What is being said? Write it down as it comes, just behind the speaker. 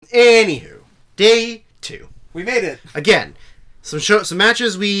Anywho, day 2. We made it. Again, some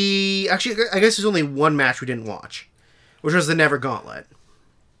matches we... Actually, I guess there's only one match we didn't watch, which was the Never Gauntlet.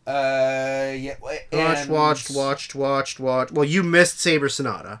 Yeah. Watched. Well, you missed Sabre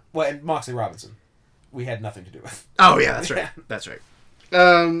Sonata. Well, and Moxley Robinson. We had nothing to do with. Oh, yeah, that's right. That's right.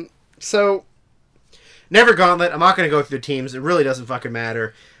 So, Never Gauntlet. I'm not going to go through the teams. It really doesn't fucking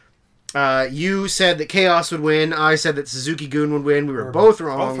matter. You said that Chaos would win. I said that Suzuki-gun would win. We were both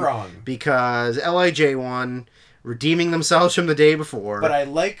wrong. Both wrong. Because LIJ won, redeeming themselves from the day before. But I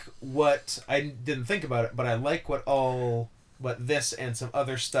like what... I didn't think about it, but I like what this and some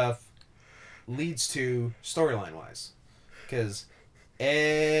other stuff leads to storyline-wise. Because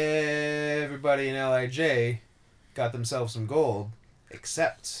everybody in LIJ got themselves some gold,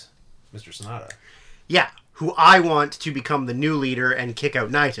 except Mr. Sonata. Yeah, who I want to become the new leader and kick out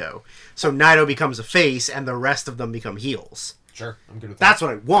Naito. So Naito becomes a face and the rest of them become heels. Sure, I'm good with that. That's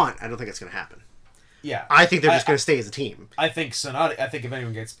what I want. I don't think it's going to happen. Yeah. I think they're just going to stay as a team. I think if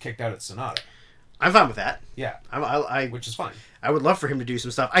anyone gets kicked out, it's Sonata. I'm fine with that. Yeah. Which is fine. I would love for him to do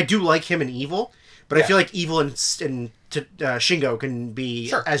some stuff. I do like him in Evil, but I feel like Evil and Shingo can be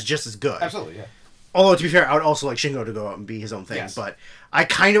just as good. Absolutely, yeah. Although, to be fair, I would also like Shingo to go out and be his own thing. Yes. But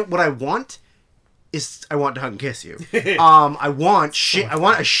what I want is I want to hug and kiss you. I want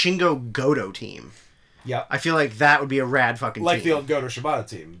a Shingo Goto team. Yeah. I feel like that would be a rad fucking like team. the old Goto Shibata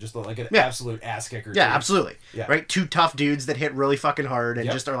team. Just like an absolute ass kicker. Yeah, team. Absolutely. Yeah. Right? 2 tough dudes that hit really fucking hard and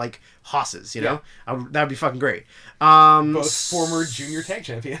just are like hosses, you know? That would be fucking great. Both former junior tag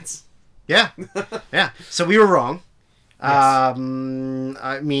champions. Yeah. Yeah. So we were wrong. Yes.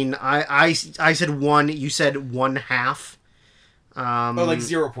 I mean, I said 1, you said 1/2. Like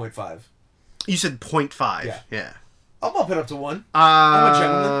 0.5. You said 0.5. Yeah. I'll bump it up to 1. I'm a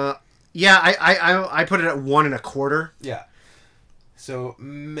gentleman. Yeah, I put it at 1 1/4. Yeah. So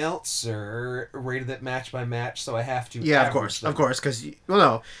Meltzer rated it match by match, so I have to. Yeah, of course, because you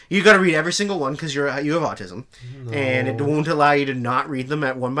got to read every single one because you have autism, and it won't allow you to not read them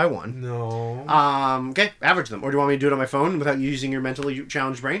at 1 by 1. No. Okay, average them, or do you want me to do it on my phone without using your mentally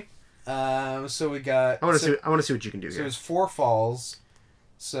challenged brain? So we got. I want to see what you can do. So here. there's 4 falls.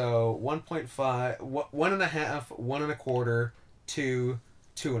 So 1.5, 1.5, 1 1/4, 2,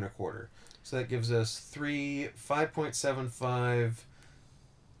 2 1/4. So that gives us 3, 5.75,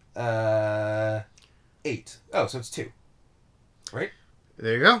 8. Oh, so it's 2. Right?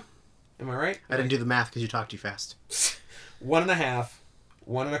 There you go. Am I right? I didn't do the math because you talk too fast. 1.5,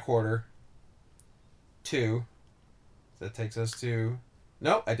 1 1/4, 2. So that takes us to...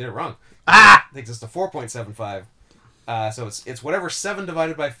 No, I did it wrong. Ah! Takes us to 4.75. So it's whatever 7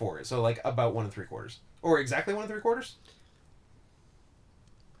 divided by 4 is. So like about 1 3/4. Or exactly 1 3/4?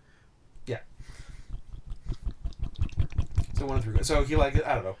 Yeah. So 1 3/4. So he I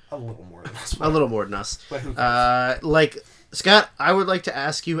don't know, a little more than us. A little more than us. But who cares? Scott, I would like to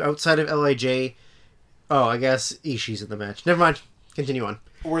ask you outside of LIJ. Oh, I guess Ishii's in the match. Never mind. Continue on.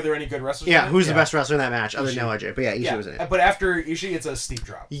 Were there any good wrestlers? Yeah, who's the best wrestler in that match other than LIJ? But yeah, Ishii was in it. But after Ishii, it's a steep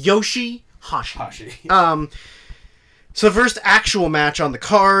drop. Yoshi-Hashi. So the first actual match on the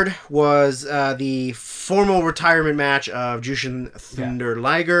card was the formal retirement match of Jushin Thunder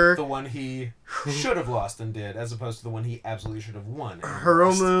Liger. The one he should have lost and did, as opposed to the one he absolutely should have won.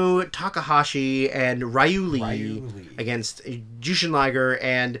 Hiromu Takahashi and Ryu Lee against Jushin Liger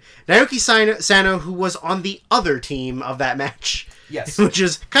and Naoki Sano, who was on the other team of that match. Yes. Which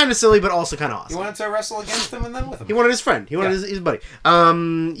is kind of silly, but also kind of awesome. He wanted to wrestle against him and then with him. He wanted his friend. He wanted his buddy.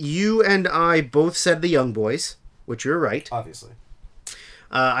 You and I both said the Young Boys, which you're right. Obviously.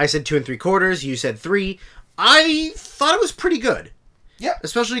 I said 2 3/4. You said 3. I thought it was pretty good. Yeah.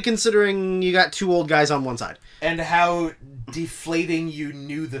 Especially considering you got 2 old guys on one side. And how deflating you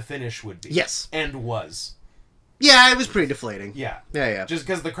knew the finish would be. Yes. And was. Yeah, it was pretty deflating. Yeah. Yeah. Just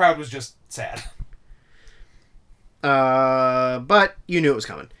because the crowd was just sad. But you knew it was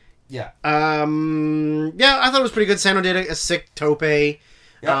coming. Yeah. Yeah, I thought it was pretty good. Sano did a sick tope. Yep.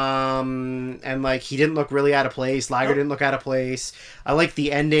 And he didn't look really out of place. Liger didn't look out of place. I liked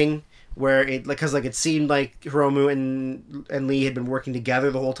the ending where it seemed like Hiromu and Lee had been working together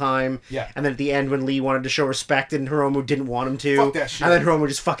the whole time. Yeah. And then at the end when Lee wanted to show respect and Hiromu didn't want him to. Fuck that shit. And then Hiromu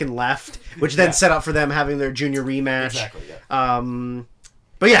just fucking left, which then set up for them having their junior rematch. Exactly. Yeah.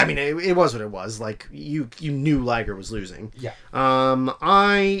 But yeah, I mean, it was what it was. You knew Liger was losing. Yeah.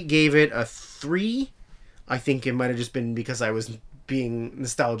 I gave it a 3. I think it might have just been because I was being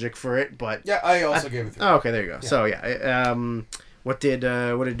nostalgic for it, but yeah, I also gave it 3. Oh, okay, there you go. Yeah. So yeah, what did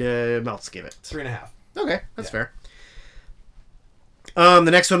Meltz give it? 3.5. Okay, that's fair. The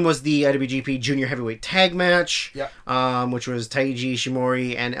next one was the IWGP Junior Heavyweight Tag Match. Yep. Which was Taiji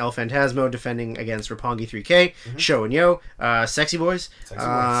Ishimori and El Phantasmo defending against Roppongi 3K, Sho and Yo, Sexy Boys.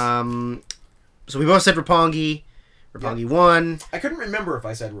 So we both said Roppongi. Roppongi won. I couldn't remember if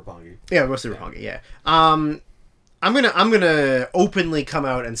I said Roppongi. Yeah, we both said Roppongi. Yeah. I'm gonna openly come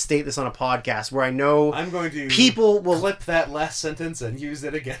out and state this on a podcast where I know I'm going to people will clip that last sentence and use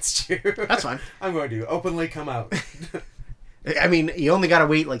it against you. That's fine. I'm going to openly come out. I mean, you only gotta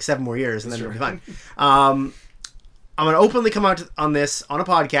wait like 7 more years and then it'll be fine. I'm gonna openly come out on this on a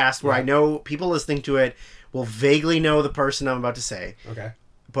podcast where I know people listening to it will vaguely know the person I'm about to say. Okay.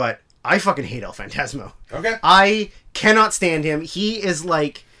 But I fucking hate El Phantasmo. Okay. I cannot stand him. He is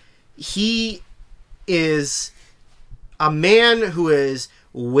a man who is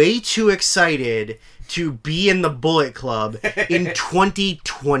way too excited to be in the Bullet Club in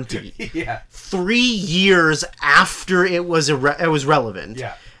 2020. Yeah. 3 years after it was relevant.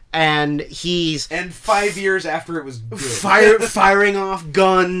 Yeah. And 5 years after it was good. firing off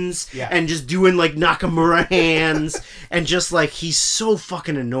guns and just doing like Nakamura hands and just like he's so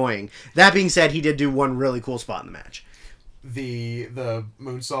fucking annoying. That being said, he did do one really cool spot in the match. The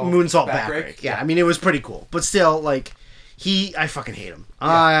moonsault backbreak. Yeah, I mean it was pretty cool, but still like I fucking hate him. Yeah.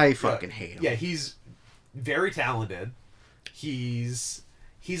 I fucking hate him. Yeah, he's very talented. He's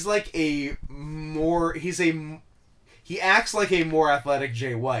like he acts like a more athletic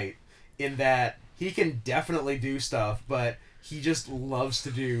Jay White in that he can definitely do stuff, but he just loves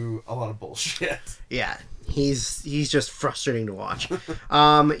to do a lot of bullshit. Yeah, he's just frustrating to watch.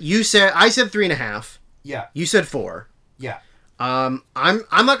 I said 3.5. Yeah. You said 4. Yeah. I'm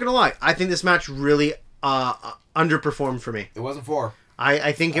not gonna lie. I think this match really underperformed for me. It wasn't 4.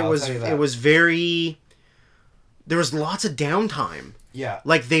 I think it was very. There was lots of downtime. Yeah.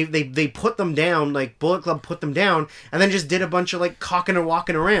 Like they put them down, like Bullet Club put them down, and then just did a bunch of like cocking and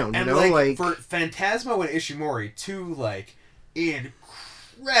walking around. And you know, like for Phantasmo and Ishimori, two like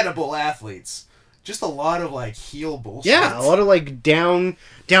incredible athletes. Just a lot of like heel bullshit. Yeah, a lot of like down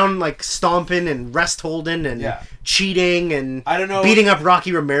like stomping and rest holding and cheating and I don't know, beating up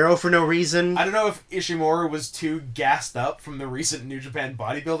Rocky Romero for no reason. I don't know if Ishimori was too gassed up from the recent New Japan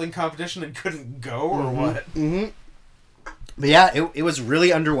bodybuilding competition and couldn't go or what. Mm-hmm. But yeah, it was really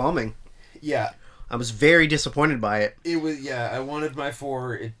underwhelming. Yeah. I was very disappointed by it. It was, I wanted my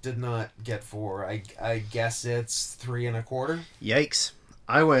 4. It did not get 4. I guess it's 3.25. Yikes.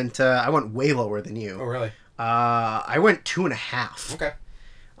 I went way lower than you. Oh, really? I went 2.5. Okay.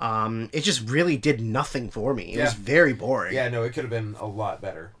 It just really did nothing for me. It was very boring. Yeah, no, it could have been a lot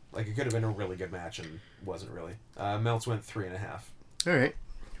better. Like, it could have been a really good match and wasn't really. Meltz went 3.5. Alright.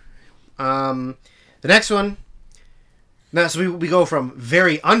 The next one. Now, so we go from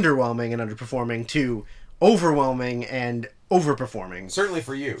very underwhelming and underperforming to overwhelming and overperforming. Certainly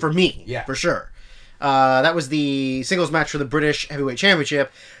for you. For me. Yeah. For sure. That was the singles match for the British Heavyweight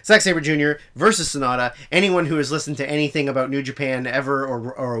Championship. Zack Sabre Jr. versus Sonata. Anyone who has listened to anything about New Japan ever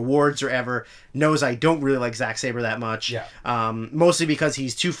or awards or ever knows I don't really like Zack Sabre that much. Yeah. Mostly because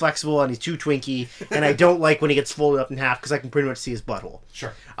he's too flexible and he's too twinky, and I don't like when he gets folded up in half because I can pretty much see his butthole.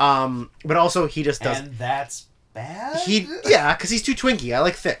 Sure. But also he just does. And that's bad? Because he's too twinky. I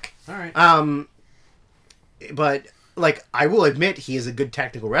like thick. All right. But like I will admit he is a good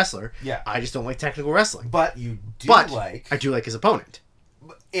technical wrestler. Yeah. I just don't like technical wrestling. But I do like his opponent.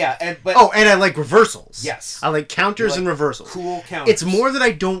 Yeah, and I like reversals. Yes. I like counters and reversals. Cool counters. It's more that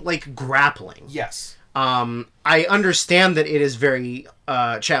I don't like grappling. Yes. I understand that it is very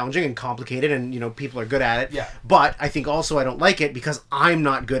challenging and complicated, and people are good at it. Yeah. But I think also I don't like it because I'm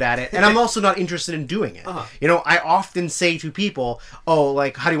not good at it, and I'm also not interested in doing it. Uh-huh. I often say to people, "Oh,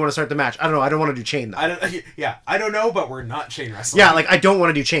 like, how do you want to start the match?" I don't know. I don't want to do chain though. I don't know, but we're not chain wrestling. Yeah, like I don't want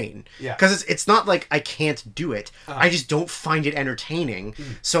to do chain. Yeah. Because it's not like I can't do it. Uh-huh. I just don't find it entertaining.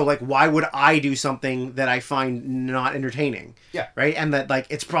 So like, why would I do something that I find not entertaining? Yeah. Right, and that like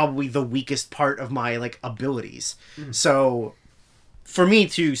it's probably the weakest part of my like abilities. So, for me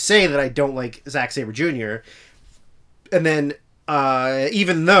to say that I don't like Zack Sabre Jr., and then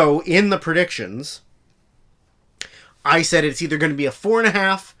even though in the predictions I said it's either going to be a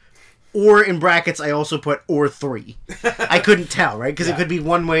 4.5, or in brackets I also put or 3. I couldn't tell, right? Because it could be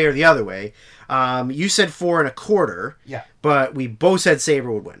one way or the other way. You said 4.25. Yeah. But we both said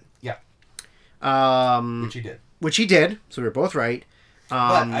Sabre would win. Yeah. Which he did. Which he did. So we were both right.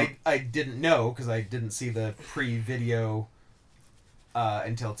 But I didn't know because I didn't see the pre-video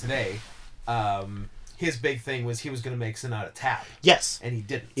until today. His big thing was he was going to make Sonata tap. Yes. And he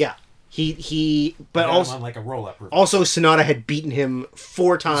didn't. Yeah. But also on like a roll-up. Also, Sonata had beaten him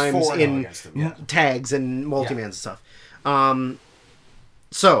 4 times in tags and multi-mans and stuff.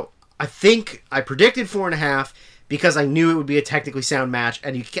 So I think I predicted 4.5 because I knew it would be a technically sound match,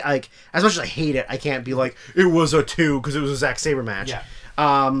 and you can't, like, as much as I hate it, I can't be like it was a 2 because it was a Zack Sabre match. Yeah.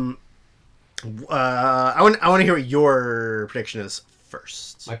 I want to hear what your prediction is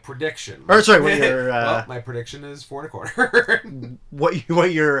first. My prediction. Or sorry, what your well, my prediction is 4.25.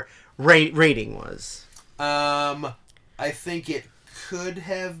 what your rating was. I think it could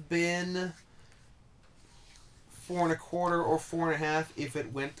have been 4.25 or 4.5 if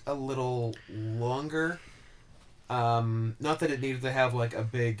it went a little longer. Not that it needed to have like a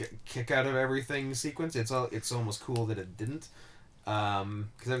big kick out of everything sequence. It's almost cool that it didn't.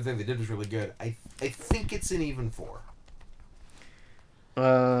 Because everything they did was really good. I think it's an even 4.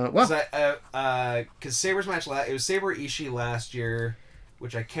 Well, because Sabre's match it was Sabre Ishii last year,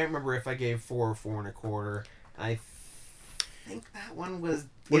 which I can't remember if I gave 4 or 4.25. I think that one was.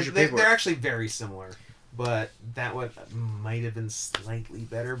 They're actually very similar, but that one might have been slightly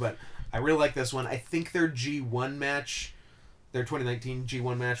better. But I really like this one. I think their G1 match, their 2019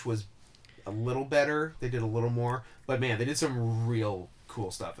 G1 match was a little better. They did a little more, but man, they did some real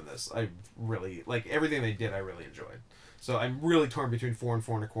cool stuff in this. I really like everything they did. I really enjoyed. So I'm really torn between 4 and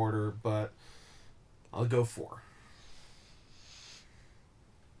 4.25, but I'll go 4.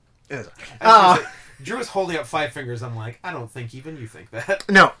 Drew is holding up 5 fingers. I'm like, I don't think even you think that.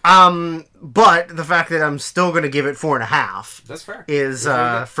 No. But the fact that I'm still going to give it 4.5. That's fair. Is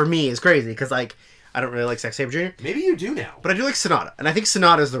for me is crazy because like I don't really like Zack Sabre Jr. Maybe you do now, but I do like Sonata, and I think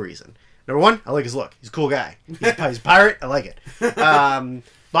Sonata is the reason. Number 1, I like his look. He's a cool guy. He's a pirate. I like it.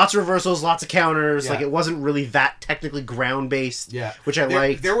 Lots of reversals, lots of counters. Yeah. Like, it wasn't really that technically ground-based, which I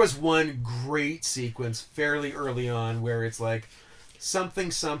liked. There was one great sequence fairly early on where it's like, something,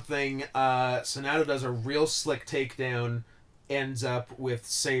 Sonata does a real slick takedown, ends up with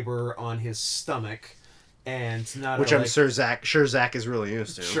Sabre on his stomach, and Sonata... Which I'm sure Zach is really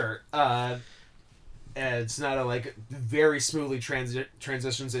used to. Sure. And Sonata, like, very smoothly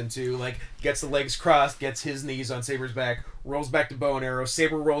transitions into, like, gets the legs crossed, gets his knees on Sabre's back, rolls back to bow and arrow.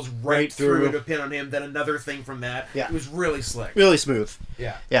 Sabre rolls right through into a pin on him, then another thing from that. Yeah. It was really slick. Really smooth.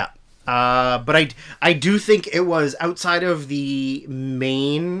 Yeah. Yeah. But I do think it was, outside of the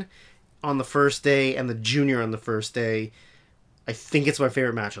main on the first day and the junior on the first day, I think it's my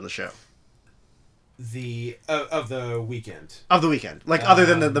favorite match on the show. Of the weekend. Of the weekend. Like, other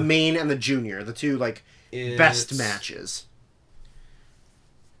than the main and the junior. The two, like, best matches.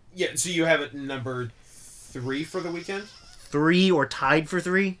 Yeah, so you have it number 3 for the weekend? 3 or tied for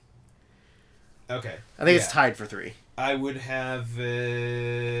 3? Okay. I think it's tied for 3. I would have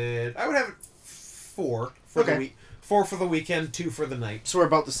it 4 for the week. 4 for the weekend, 2 for the night. So we're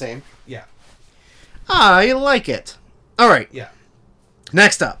about the same. Yeah. I like it. All right. Yeah.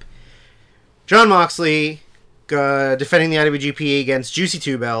 Next up. Jon Moxley defending the IWGP against Juicy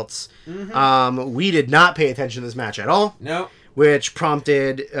Two Belts. Mm-hmm. We did not pay attention to this match at all. No. Which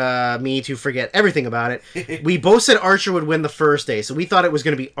prompted me to forget everything about it. We both said Archer would win the first day, so we thought it was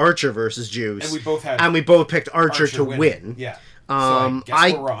going to be Archer versus Juice. And we both picked Archer to win. Yeah. So I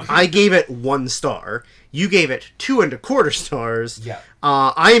guess we're wrong. I gave it 1 star. You gave it 2.25 stars. Yeah.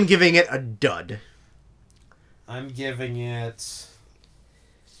 I am giving it a dud. I'm giving it...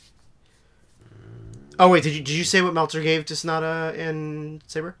 Oh, wait, did you say what Meltzer gave to Sonata and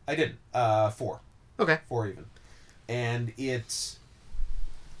Sabre? I did. 4. Okay. 4 even. And it's...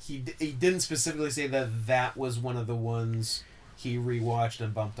 He didn't specifically say that was one of the ones he rewatched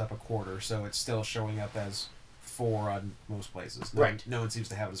and bumped up 1/4, so it's still showing up as 4 on most places. No one seems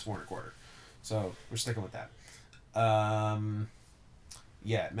to have it as 4.25. So we're sticking with that.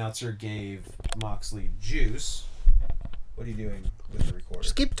 Yeah, Meltzer gave Moxley Juice. What are you doing with the recorder?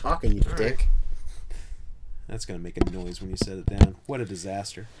 Just keep talking, you dick. Right. That's going to make a noise when you set it down. What a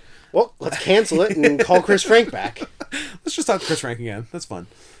disaster. Well, let's cancel it and call Chris Frank back. Let's just talk to Chris Frank again. That's fun.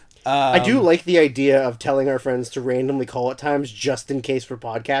 I do like the idea of telling our friends to randomly call at times just in case we're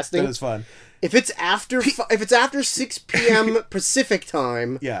podcasting. That is fun. If it's after 6 p.m. Pacific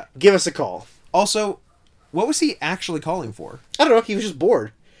time, yeah, give us a call. Also, what was he actually calling for? I don't know. He was just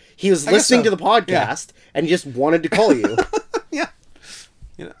bored. He was listening to the podcast and he just wanted to call you. Yeah.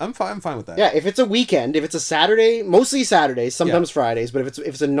 You know, I'm fine with that. Yeah, if it's a weekend, if it's a Saturday, mostly Saturdays, sometimes Fridays, but if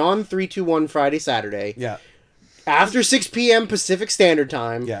it's a non-3-2-1 Friday, Saturday, after 6 p.m. Pacific Standard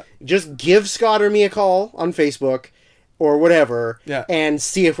Time, just give Scott or me a call on Facebook or whatever, and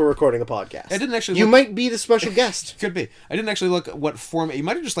see if we're recording a podcast. I didn't actually. You might be the special guest. Could be. I didn't actually look at what format. You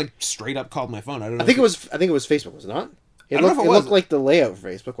might have just like straight up called my phone. I don't know. I think it was Facebook, was it not? It looked like the layout for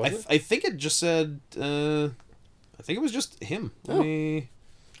Facebook, wasn't it? I think it just said. I think it was just him. Let me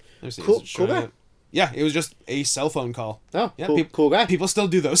see. Cool guy. Yeah, it was just a cell phone call. Oh, yeah, cool guy. People still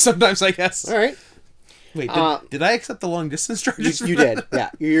do those sometimes, I guess. All right. Wait, did I accept the long distance charges? You did. Yeah,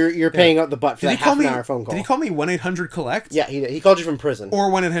 you're paying out the butt for that half an hour phone call. Did he call me 1-800-COLLECT? Yeah, he called you from prison. Or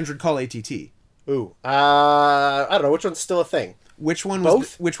 1-800-CALL-ATT? Ooh. I don't know which one's still a thing. Which one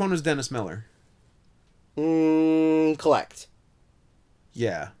Both? Which one was Dennis Miller? Collect.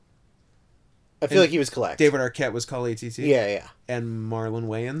 Yeah. I feel like he was Collect. David Arquette was Call ATT? Yeah. And Marlon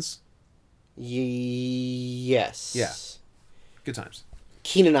Wayans? Yes. Yeah. Good times.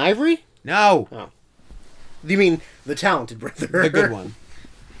 Keenan Ivory? No! Oh. You mean the talented brother? The good one.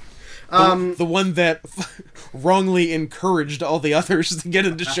 The one that wrongly encouraged all the others to get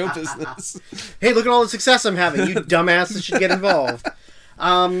into show business. Hey, look at all the success I'm having. You dumbasses should get involved.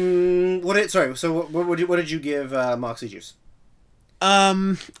 What did you give Moxie Juice?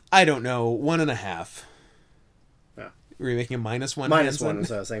 I don't know. 1.5. Oh. Were you making a -1? -1 is what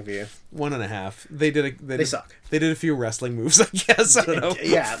I was saying for you. 1.5. They suck. They did a few wrestling moves, I guess. I don't know.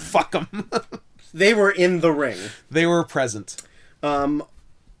 Yeah. Fuck them. They were in the ring. They were present.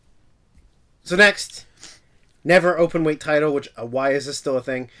 So next, never open weight title, which why is this still a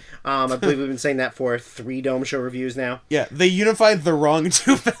thing? I believe we've been saying that for 3 Dome Show reviews now. Yeah, they unified the wrong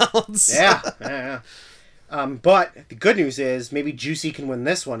 2 belts. Yeah. But the good news is maybe Juicy can win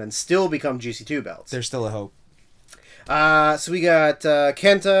this one and still become Juicy 2 belts. There's still a hope. So we got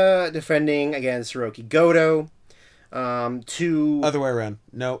Kenta defending against Hiroki Goto. Other way around.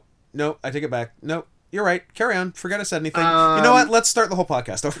 No, I take it back. No, you're right. Carry on. Forget I said anything. You know what? Let's start the whole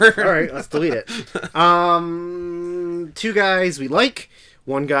podcast over. All right, let's delete it. 2 guys we like.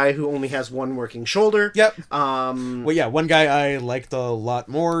 1 guy who only has 1 working shoulder. Yep. Well, yeah, 1 guy I liked a lot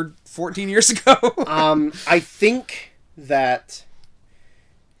more 14 years ago. I think that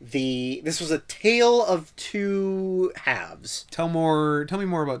this was a tale of 2 halves. Tell me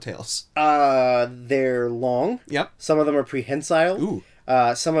more about Tails. They're long. Yep. Some of them are prehensile. Ooh.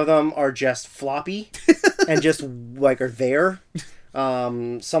 Some of them are just floppy and just are there.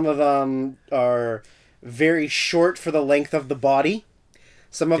 Some of them are very short for the length of the body.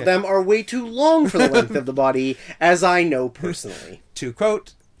 Some of them are way too long for the length of the body, as I know personally. To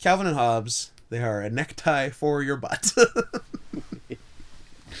quote Calvin and Hobbes, they are a necktie for your butt.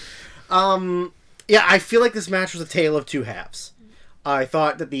 Yeah, I feel like this match was a tale of 2 halves. I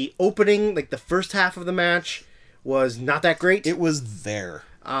thought that the opening, the first half of the match, was not that great. It was there.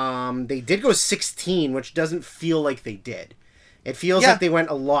 They did go 16, which doesn't feel like they did. It feels like they went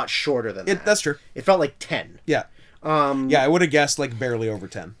a lot shorter than that. That's true. It felt like 10. Yeah. I would have guessed barely over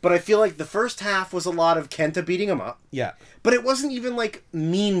 10. But I feel like the first half was a lot of Kenta beating him up. Yeah. But it wasn't even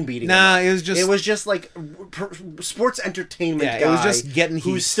mean beating him up. Nah, it was just... It was just sports entertainment guy. It was just getting heat.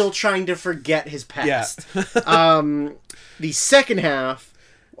 Who's still trying to forget his past. Yeah. The second half,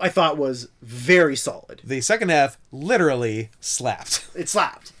 I thought, was very solid. The second half literally slapped. It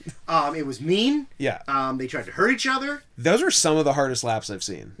slapped. It was mean. Yeah. They tried to hurt each other. Those were some of the hardest slaps I've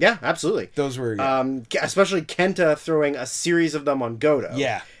seen. Yeah, absolutely. Those were... especially Kenta throwing a series of them on Goto.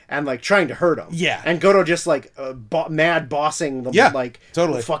 Yeah. And trying to hurt him. Yeah. And Goto just mad bossing them. Yeah,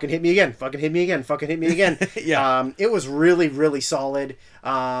 totally. Fucking hit me again. Fucking hit me again. Fucking hit me again. Yeah. It was really, really solid.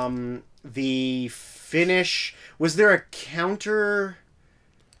 The finish... Was there a counter...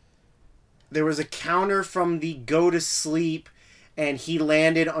 There was a counter from the go to sleep, and he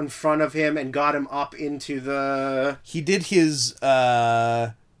landed in front of him and got him up into the... He did his...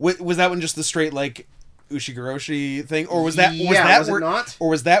 was that one just the straight, Ushigoroshi thing? Or was that... was it not? Or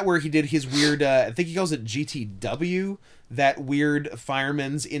was that where he did his weird... I think he calls it GTW? That weird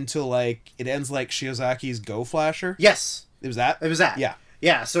fireman's into, it ends like Shiozaki's Go Flasher? Yes. It was that? It was that. Yeah.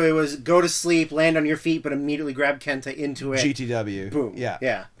 Yeah, so it was go to sleep, land on your feet, but immediately grab Kenta into it. GTW. Boom. Yeah.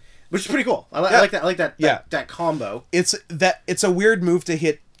 Yeah. Which is pretty cool. I like that. I like that. That combo. It's a weird move to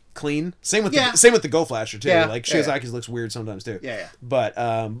hit clean. Same with the Go Flasher too. Yeah. Shiozaki's looks weird sometimes too. Yeah. But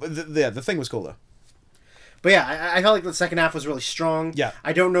the thing was cool though. But yeah, I felt like the second half was really strong. Yeah.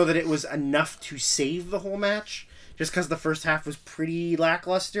 I don't know that it was enough to save the whole match, just because the first half was pretty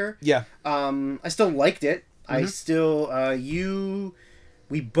lackluster. Yeah. I still liked it. Mm-hmm. I still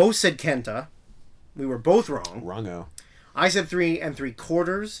we both said Kenta. We were both wrong. Wrongo. I said 3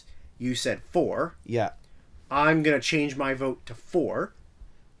 3/4. You said 4. Yeah. I'm going to change my vote to 4.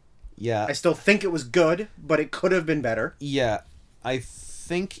 Yeah. I still think it was good, but it could have been better. Yeah. I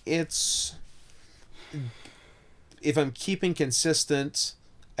think it's... If I'm keeping consistent,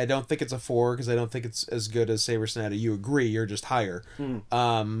 I don't think it's a 4, because I don't think it's as good as Saber Sonata. You agree, you're just higher.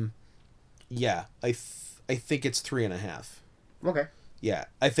 Yeah. I think it's 3.5. Okay. Yeah.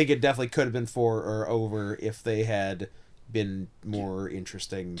 I think it definitely could have been 4 or over if they had been more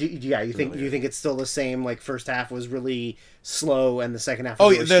interesting. You think it's still the same? Like first half was really slow, and the second half. Oh,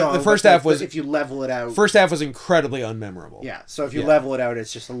 was really strong, the first half was. If you level it out, first half was incredibly unmemorable. Yeah, so if you level it out,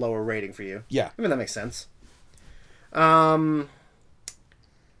 it's just a lower rating for you. Yeah, I mean that makes sense. So,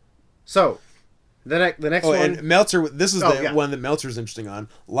 the next one. And Meltzer. This is one that Meltzer's interesting on.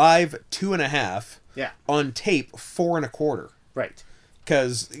 Live 2.5. Yeah. On tape 4.25. Right.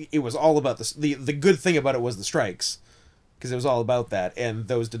 Because it was all about the good thing about it was the strikes, because it was all about that, and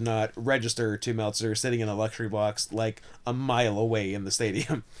those did not register to Meltzer sitting in a luxury box like a mile away in the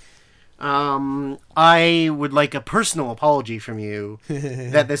stadium. I would like a personal apology from you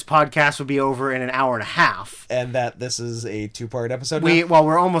that this podcast would be over in an hour and a half, and that this is a 2-part episode.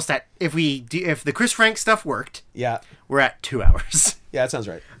 We're almost at if the Chris Frank stuff worked. Yeah, we're at 2 hours. Yeah, that sounds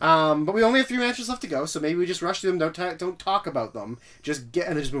right. But we only have 3 matches left to go, so maybe we just rush through them. Don't talk about them. Just get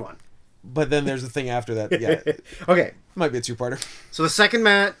and then just move on. But then there's the thing after that. Yeah. Okay. Might be a 2-parter. So the second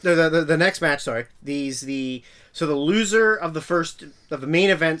match, the next match. Sorry, so the loser of the main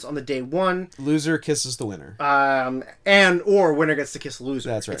events on the day 1. Loser kisses the winner. Or winner gets to kiss the loser.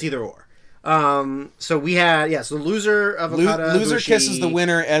 That's right. It's either or. So we had so the loser of Okada loser Ibushi, kisses the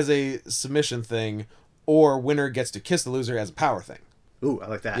winner as a submission thing, or winner gets to kiss the loser as a power thing. Ooh, I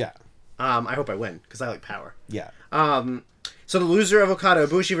like that. Yeah. I hope I win because I like power. Yeah. So the loser of Okada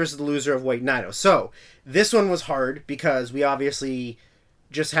Ibushi versus the loser of White Naito. So this one was hard because we obviously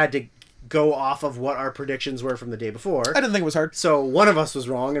just had to go off of what our predictions were from the day before. I didn't think it was hard. So one of us was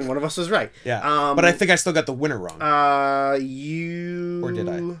wrong and one of us was right. Yeah. But I think I still got the winner wrong. Or did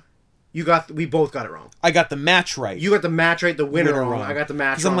I? We both got it wrong. I got the match right. You got the match right, the winner wrong. I got the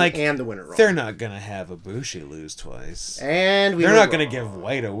match wrong and the winner wrong. They're not going to have Ibushi lose twice. And they're not going to give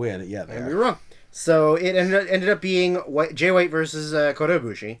White a win. Yeah, they are. We were wrong. So it ended up being Jay White versus Kota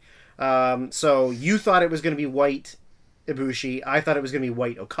Ibushi. So you thought it was going to be White Ibushi. I thought it was going to be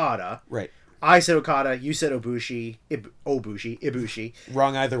White Okada. Right. I said Okada. You said Ibushi.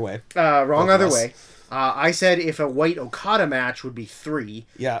 Wrong either way. Wrong either way. I said if a White Okada match would be 3.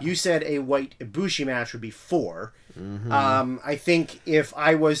 Yeah. You said a White Ibushi match would be 4. Mm-hmm. I think if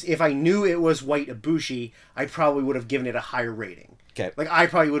I knew it was White Ibushi, I probably would have given it a higher rating. Okay. Like I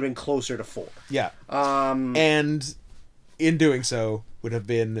probably would have been closer to 4. Yeah. And in doing so would have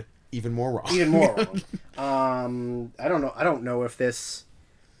been even more wrong. Even more wrong. I don't know if this.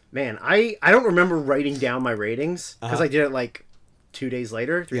 Man, I don't remember writing down my ratings because I did it like 2 days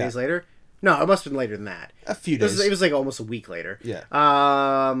later, 3 days later. No, it must have been later than that. A few days. It was like almost a week later. Yeah.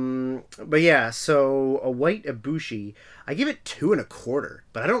 But yeah, so a White Ibushi, I give it 2.25,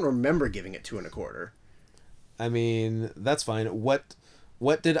 but I don't remember giving it 2.25. I mean, that's fine. What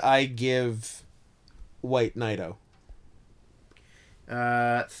did I give White Naito?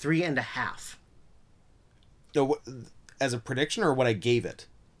 3.5. No, as a prediction or what I gave it?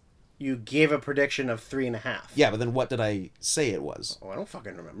 You gave a prediction of 3.5. Yeah, but then what did I say it was? Oh, I don't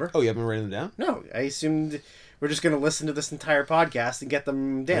fucking remember. Oh, you haven't written them down? No, I assumed we're just going to listen to this entire podcast and get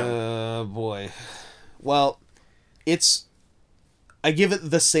them down. Boy. Well, I give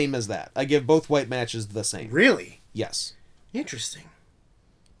it the same as that. I give both White matches the same. Really? Yes. Interesting.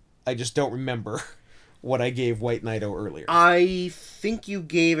 I just don't remember what I gave White Naito earlier. I think you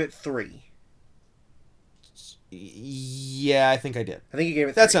gave it 3. Yeah, I think I did. I think you gave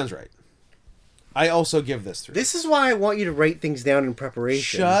it 3. That sounds right. I also give this 3. This is why I want you to write things down in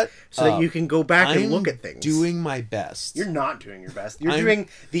preparation. Shut so up. that you can go back and look at things. I'm doing my best. You're not doing your best. You're doing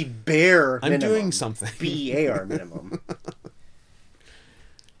the bare minimum. I'm doing something. BAR minimum.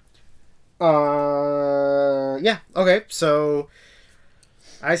 Yeah, okay, so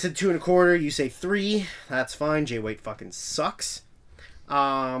I said 2.25, you say 3. That's fine. Jay White fucking sucks.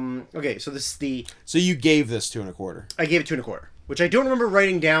 Okay, so this is the... So you gave this 2.25. I gave it 2.25, which I don't remember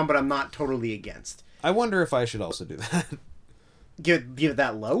writing down, but I'm not totally against. I wonder if I should also do that. Give it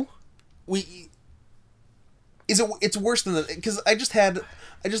that low? It's worse than that, because I just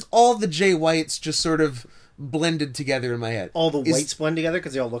all the Jay Whites just sort of blended together in my head. All the whites blend together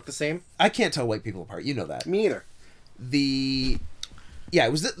because they all look the same? I can't tell white people apart. You know that. Me either. This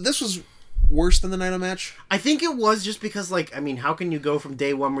was worse than the Naito match? I think it was just because, like, I mean, how can you go from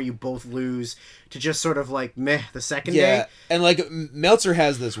day 1 where you both lose to just sort of, like, meh, the second day? Yeah, and, like, Meltzer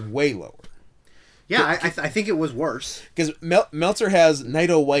has this way lower. Yeah, I think it was worse. Because Meltzer has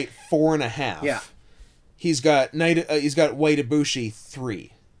Naito White 4.5. Yeah. He's got White Ibushi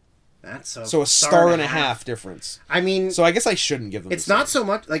 3. That's so a star and a half difference. I mean, so I guess I shouldn't give them. It's not so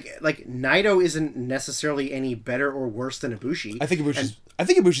much like Naito isn't necessarily any better or worse than Ibushi. I think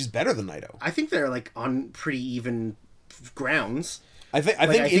Ibushi's better than Naito. I think they're like on pretty even grounds. I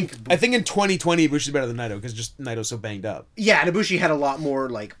think in 2020 Ibushi's better than Naito because just Naito's so banged up. Yeah, and Ibushi had a lot more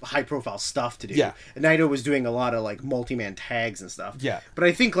like high profile stuff to do. Yeah. And Naito was doing a lot of like multi-man tags and stuff. Yeah. But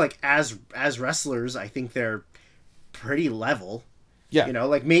I think like as wrestlers, I think they're pretty level. Yeah. You know,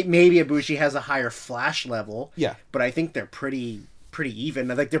 like maybe Ibushi has a higher flash level. Yeah. But I think they're pretty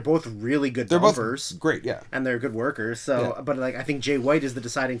even. I think they're both really good They're bumpers. both great, yeah. And they're good workers. So, Yeah. but like I think Jay White is the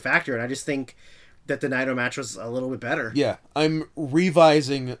deciding factor, and I just think that the Naito match was a little bit better. Yeah. I'm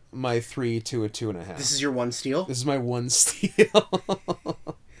revising my 3 to a 2.5. This is your one steal? This is my one steal.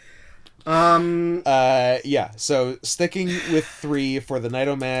 Yeah. So sticking with 3 for the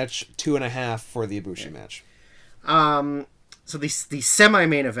Naito match, 2.5 for the Ibushi match. So the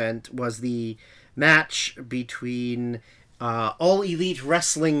semi-main event was the match between All Elite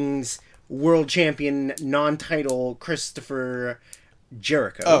Wrestling's world champion non-title Christopher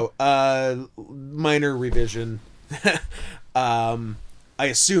Jericho. Minor revision. I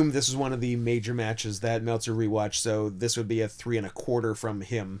assume this is one of the major matches that Meltzer rewatched, so this would be a 3.25 from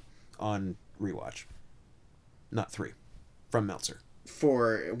him on rewatch. Not 3. From Meltzer.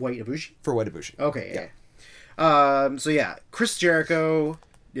 For White Ibushi? For White Ibushi. Okay, yeah. So yeah, Chris Jericho,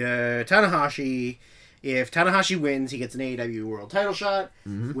 Tanahashi. If Tanahashi wins, he gets an AEW world title shot,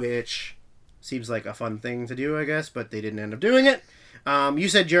 which seems like a fun thing to do, I guess, but they didn't end up doing it. You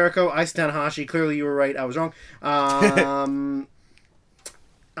said Jericho, I said Tanahashi. Clearly you were right, I was wrong.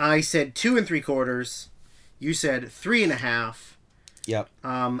 I said 2 3/4. You said 3.5. Yep.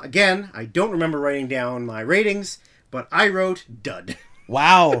 Again, I don't remember writing down my ratings, but I wrote dud.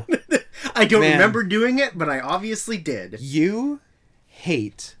 Wow. I don't remember doing it, but I obviously did. You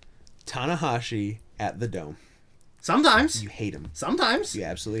hate Tanahashi at the Dome. Sometimes. You hate him. Sometimes. You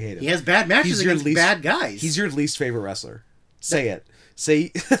absolutely hate him. He has bad matches against bad guys. He's your least favorite wrestler. Say it. Say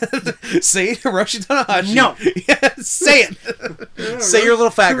Hiroshi Tanahashi. No. Yeah, say it. Say your little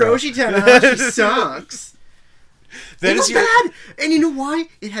fat girl. Hiroshi Tanahashi sucks. That is bad. And you know why?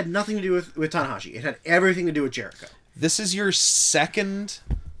 It had nothing to do with Tanahashi. It had everything to do with Jericho. This is your second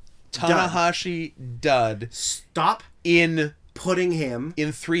Tanahashi dud. Stop in putting him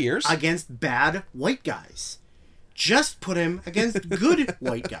in 3 years against bad white guys. Just put him against good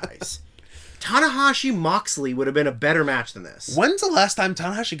white guys. Tanahashi Moxley would have been a better match than this. When's the last time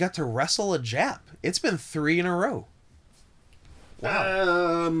Tanahashi got to wrestle a Jap? It's been 3 in a row.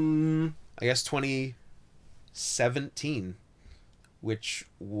 Wow. I guess 2017, which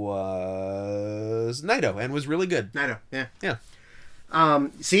was Naito and was really good. Naito, yeah. Yeah.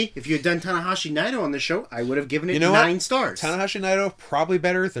 See, if you had done Tanahashi Naito on the show, I would have given it 9 what? stars. Tanahashi Naito probably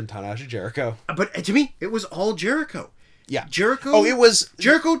better than Tanahashi Jericho. But to me, it was all Jericho. Yeah. Jericho. Oh, it was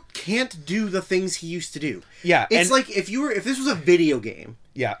Jericho can't do the things he used to do. Yeah. It's like if this was a video game.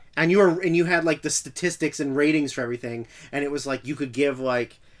 Yeah. And you had like the statistics and ratings for everything, and it was like you could give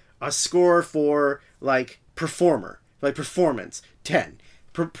like a score for like performance 10,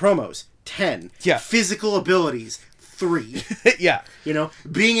 promos 10, yeah, physical abilities 3. Yeah. You know,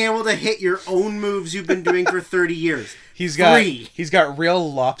 being able to hit your own moves you've been doing for 30 years. He's 3. got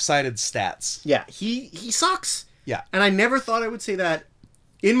real lopsided stats. Yeah, he sucks. Yeah. And I never thought I would say that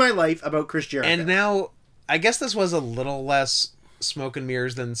in my life about Chris Jericho. And now, I guess this was a little less smoke and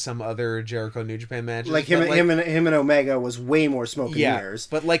mirrors than some other Jericho New Japan matches. Like him and Omega was way more smoke and mirrors.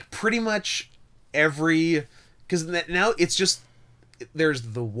 But like pretty much every... Because now it's just...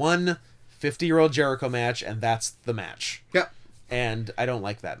 There's the one 50-year-old Jericho match, and that's the match. Yep. And I don't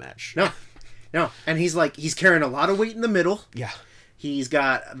like that match. No. And he's carrying a lot of weight in the middle. Yeah. He's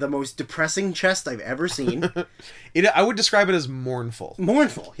got the most depressing chest I've ever seen. I would describe it as mournful.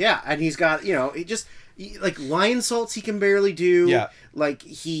 Mournful, yeah. And he's got, like lion salts he can barely do. Yeah. Like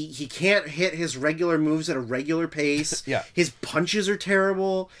he can't hit his regular moves at a regular pace. Yeah. His punches are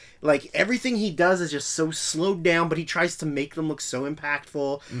terrible. Like everything he does is just so slowed down, but he tries to make them look so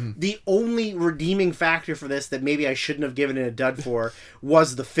impactful. Mm. The only redeeming factor for this that maybe I shouldn't have given it a dud for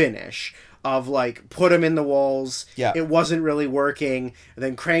was the finish. Of like put him in the walls. Yeah. It wasn't really working.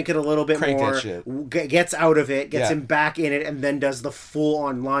 Then crank it a little bit more. That shit. Gets out of it. Gets him back in it, and then does the full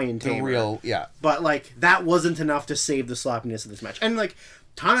on lion tamer. But like that wasn't enough to save the sloppiness of this match. And like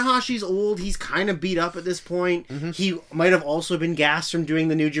Tanahashi's old. He's kind of beat up at this point. Mm-hmm. He might have also been gassed from doing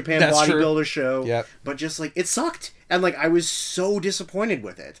the New Japan Bodybuilder show. Yep. But just like it sucked, and like I was so disappointed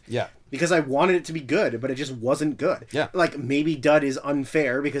with it. Yeah. Because I wanted it to be good, but it just wasn't good. Yeah. Like, maybe dud is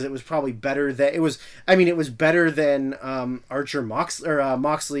unfair because it was probably better than... It was better than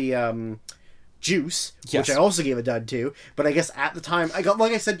Moxley Juice, which I also gave a dud to. But I guess at the time,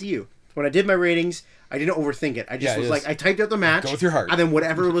 like I said to you, when I did my ratings, I didn't overthink it. I just was like, I typed out the match. Go with your heart. And then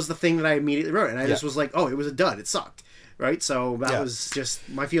whatever was the thing that I immediately wrote. And I just was like, oh, it was a dud. It sucked. right? So that was just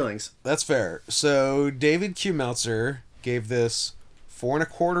my feelings. That's fair. So David Q. Meltzer gave this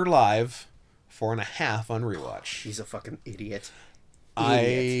 4.25 live, 4.5 on rewatch. He's a fucking idiot.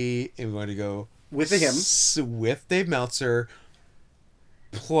 I am going to go with him with Dave Meltzer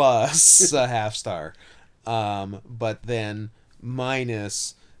plus a half star, but then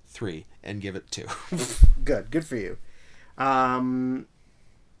 -3 and give it 2. Good for you. I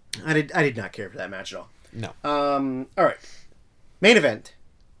did not care for that match at all. No. All right. Main event.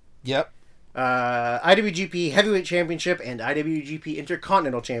 Yep. IWGP Heavyweight Championship and IWGP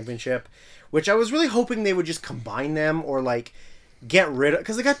Intercontinental Championship, which I was really hoping they would just combine them or like get rid of,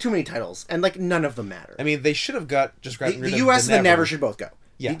 because they got too many titles and like none of them matter. I mean, they should have gotten rid of the US and the Never should both go.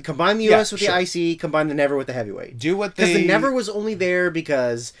 Yeah. Combine the US with the IC, combine the Never with the Heavyweight. Do what they... Because the Never was only there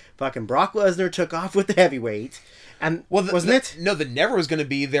because fucking Brock Lesnar took off with the Heavyweight. And wasn't it? No, the Never was going to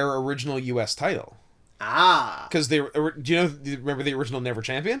be their original US title. Ah. Because they were... Do you remember the original Never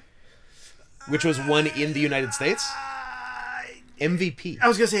champion? Which was won in the United States? MVP. I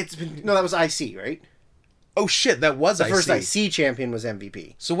was going to say it's been... No, that was IC, right? Oh shit, that was the IC. first IC champion was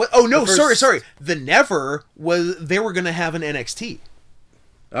MVP. So what? Oh no, sorry. The Never was... They were going to have an NXT.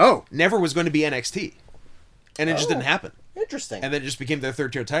 Oh. Never was going to be NXT. And it just didn't happen. Interesting. And then it just became their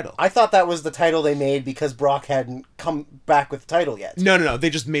third tier title. I thought that was the title they made because Brock hadn't come back with the title yet. No. They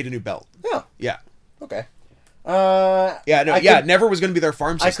just made a new belt. Yeah. Yeah. Okay. Never was going to be their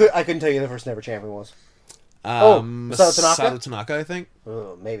farm system. I couldn't tell you the first Never champion was. Sato Tanaka, I think.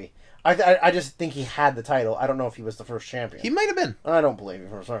 Oh, maybe. I just think he had the title. I don't know if he was the first champion. He might have been. I don't believe you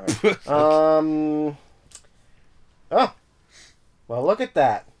for a second. Oh. Well, look at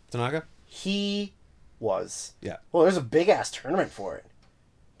that. Tanaka? He was. Yeah. Well, there's a big-ass tournament for it.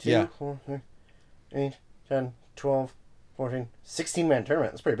 2, 4, 6, 8, 10, 12, 14, 16-man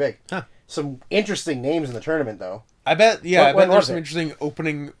tournament. That's pretty big. Huh. Some interesting names in the tournament, though. I bet, I bet there's some it? interesting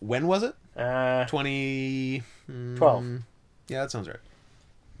opening... When was it? 12. Yeah, that sounds right.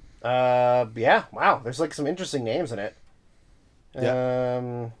 Yeah, wow. There's like some interesting names in it.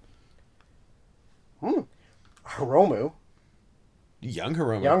 Yeah. Hiromu. Young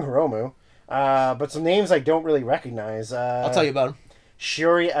Hiromu. But some names I don't really recognize. I'll tell you about him.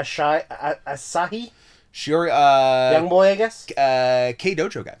 Shiori Asahi? Shiori, young boy, I guess? K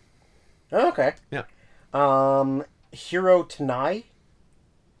Dojo guy. Oh, okay. Yeah. Hiro Tanai?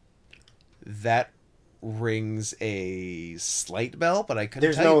 That rings a slight bell, but I couldn't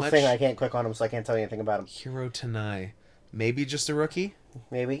There's tell you no much. thing I can't click on him, so I can't tell you anything about him. Hiro Tanai. Maybe just a rookie?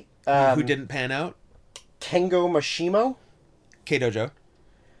 Maybe. Who didn't pan out? Kengo Mashimo? K Dojo.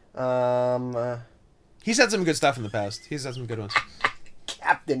 He's had some good stuff in the past. He's had some good ones.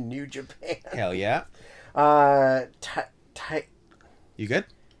 Captain New Japan. Hell yeah. You good?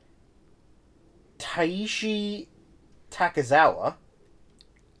 Taishi Takazawa.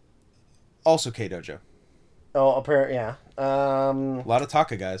 Also K Dojo. Oh, apparently, yeah. A lot of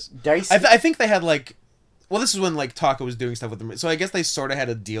Taka guys. Daisuke... I think they had like... Well, this is when like Taka was doing stuff with them. So I guess they sort of had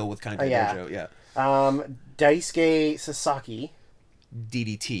a deal with kind of Dojo. Yeah. Daisuke Sasaki.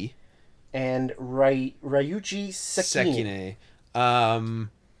 DDT. And Ryuichi Sekine.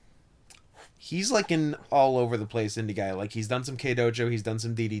 He's like an all over the place indie guy. Like he's done some K Dojo, he's done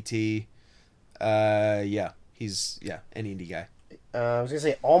some DDT. He's an indie guy. I was gonna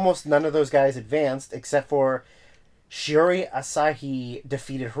say almost none of those guys advanced except for Shiori Asahi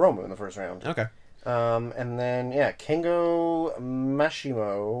defeated Hiromu in the first round. Okay. And then Kengo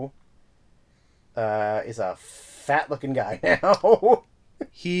Mashimo is a fat looking guy now.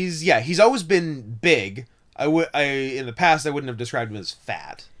 He's always been big. In the past I wouldn't have described him as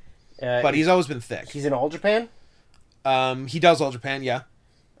fat. But he's always been thick. He's in All Japan? He does All Japan, yeah.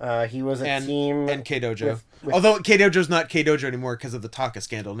 He was a team... And K Dojo. Although K Dojo's not K Dojo anymore because of the Taka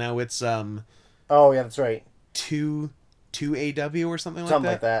scandal. Now it's... Oh, yeah, that's right. 2AW or something like that?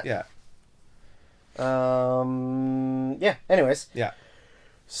 Something like that. Yeah. Anyways. Yeah.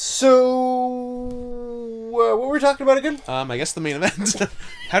 So... what were we talking about again? I guess the main event.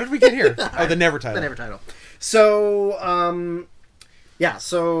 How did we get here? Oh, the Never title. The Never title. So,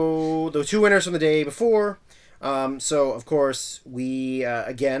 so the two winners from the day before. So, of course, we,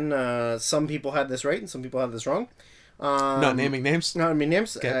 some people had this right and some people had this wrong. Not naming names? Not naming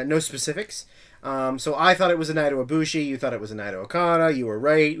names. Okay. No specifics. So I thought it was a Naito Ibushi. You thought it was a Naito Okada. You were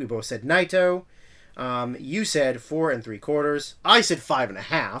right. We both said Naito. You said 4 3/4. I said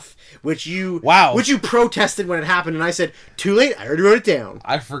 5.5, which you protested when it happened, and I said too late. I already wrote it down.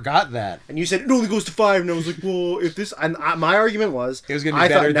 I forgot that. And you said it only goes to 5, and I was like, well, if this, and my argument was it was going to be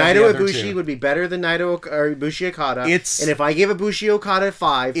better than Naito the other Ibushi two. would be better than Naito or Ibushi Okada. And if I gave Ibushi Okada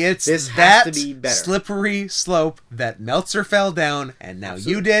 5, this has to be better. Slippery slope that Meltzer fell down, and now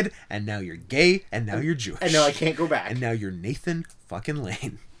you did, and now you're gay, and now you're Jewish, and now I can't go back, and now you're Nathan fucking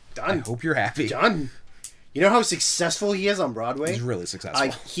Lane. Done. I hope you're happy. Done. You know how successful he is on Broadway? He's really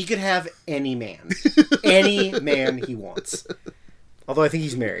successful. He could have any man. Any man he wants. Although I think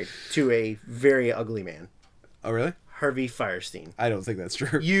he's married to a very ugly man. Oh, really? Harvey Fierstein. I don't think that's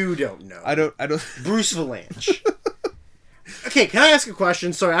true. You don't know. I don't. Bruce Valanche. Okay, can I ask a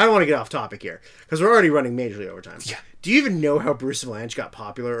question? Sorry, I don't want to get off topic here. Because we're already running majorly over time. Yeah. Do you even know how Bruce Valanche got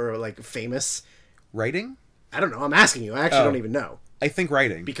popular or, like, famous? Writing? I don't know. I'm asking you. I actually don't even know. I think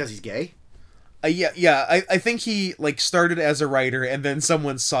writing. Because he's gay? Yeah. I think he like started as a writer, and then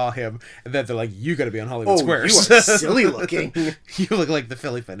someone saw him, and then they're like, "You got to be on Hollywood Squares." You are silly looking. You look like the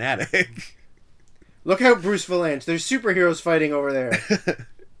Philly Fanatic. Look how Bruce Valanche. There's superheroes fighting over there.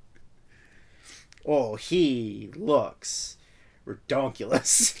 Oh, he looks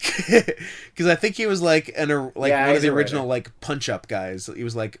redonkulous. Because I think he was like one of the original like punch-up guys. He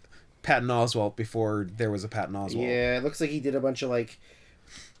was like Patton Oswalt before there was a Patton Oswalt. Yeah, it looks like he did a bunch of like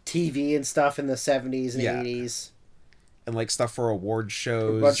TV and stuff in the 70s and 80s. And like stuff for award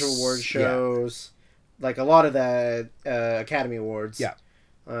shows. A bunch of award shows. Yeah. Like a lot of the Academy Awards. Yeah.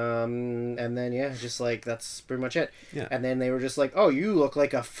 And then, just like, that's pretty much it. Yeah. And then they were just like, oh, you look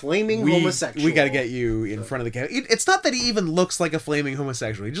like a flaming homosexual. We got to get you in front of the camera. It's not that he even looks like a flaming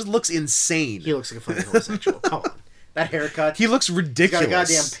homosexual. He just looks insane. He looks like a flaming homosexual. Come on. That haircut. He looks ridiculous. He's got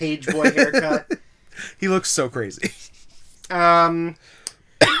a goddamn page boy haircut. He looks so crazy.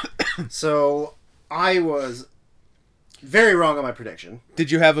 So, I was very wrong on my prediction.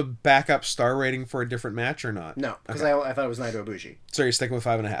 Did you have a backup star rating for a different match or not? No, because I thought it was Naito Ibushi. So you're sticking with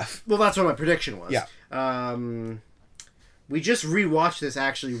 5.5? Well, that's what my prediction was. Yeah. We just rewatched this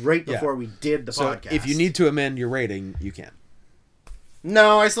actually right before we did the podcast. If you need to amend your rating, you can.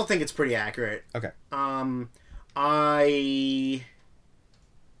 No, I still think it's pretty accurate. Okay. I'm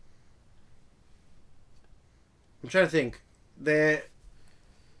trying to think.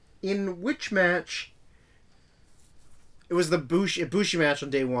 In which match? It was the Ibushi match on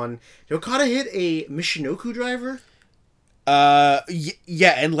day 1. Did Okada hit a Michinoku driver?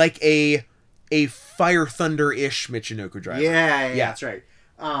 Yeah, and like a Fire Thunder-ish Michinoku driver. Yeah, that's right.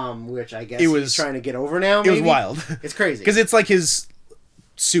 Which I guess he's trying to get over now, maybe? It was wild. It's crazy. Because it's like his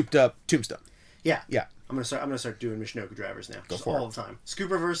souped up tombstone. Yeah. Yeah. I'm gonna start doing Michinoku drivers now. Go for all the time.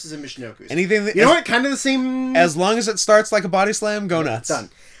 Scoop reverses and Michinokus. Anything that, you know what? Kind of the same. As long as it starts like a body slam, go nuts. Done.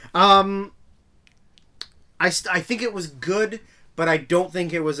 I think it was good, but I don't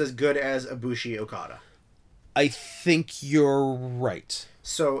think it was as good as Ibushi Okada. I think you're right.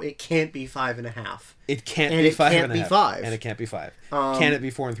 So it can't be 5.5. It can't be 5.5. Can't be 5. And it can't be 5. Can it be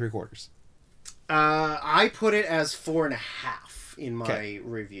 4 3/4? I put it as 4.5 in my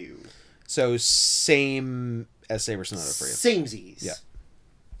review. So same as Saber Sonata for you. Samesies. Yeah.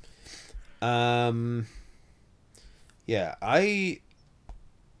 Yeah, I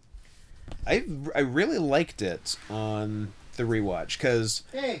really liked it on the rewatch because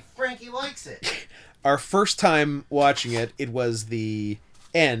hey, Frankie likes it. Our first time watching it, it was the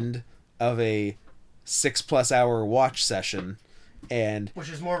end of a 6+ hour watch session, and which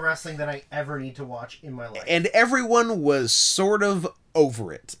is more wrestling than I ever need to watch in my life. And everyone was sort of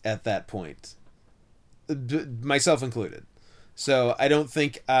over it at that point, myself included. So I don't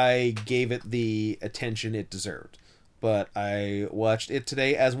think I gave it the attention it deserved. But I watched it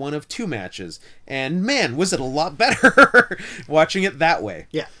today as one of 2 matches, and man, was it a lot better watching it that way.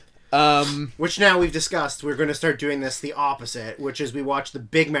 Yeah. Which now we've discussed, we're going to start doing this the opposite, which is we watch the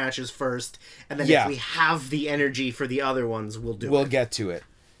big matches first, and then if we have the energy for the other ones, we'll get to it.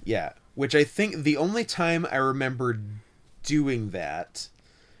 Yeah. Which I think the only time I remember doing that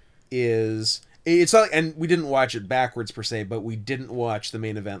is... It's not, and we didn't watch it backwards per se, but we didn't watch the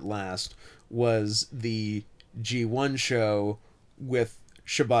main event last, was the G1 show with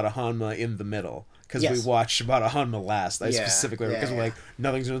Shibata Hanma in the middle. Because we watched Shibata Hanma last. I specifically, because we're like,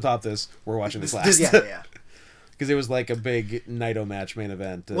 nothing's going to top this. We're watching this last. Yeah. Because it was like a big Naito match main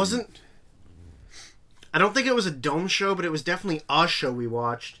event. I don't think it was a dome show, but it was definitely a show we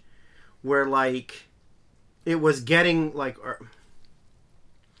watched where, like, it was getting, like...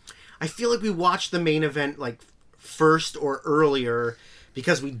 I feel like we watched the main event, like, first or earlier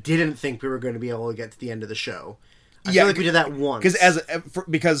because we didn't think we were going to be able to get to the end of the show. I feel like we did that once.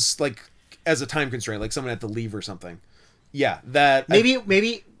 Because as a time constraint, like someone had to leave or something. Yeah, that maybe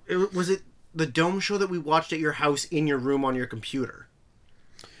was it the Dome show that we watched at your house in your room on your computer?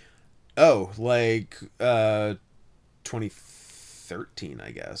 Oh, like 2013,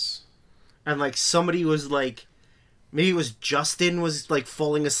 I guess. And like somebody was like, maybe it was Justin was like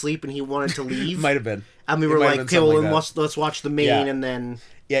falling asleep and he wanted to leave. Might have been. And we were like, okay, well, let's watch the main and then.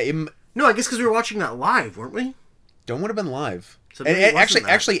 Yeah. No, I guess because we were watching that live, weren't we? Don't would have been live. So and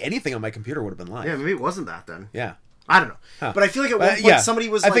actually, anything on my computer would have been live. Yeah, maybe it wasn't that then. Yeah. I don't know. Huh. But I feel like at one point somebody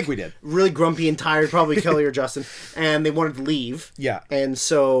was like, I think we did. Really grumpy and tired, probably Kelly or Justin, and they wanted to leave. Yeah. And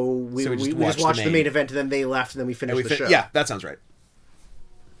so we just watched the main event, and then they left, and then we finished the show. Yeah, that sounds right.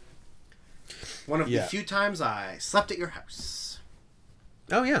 One of the few times I slept at your house.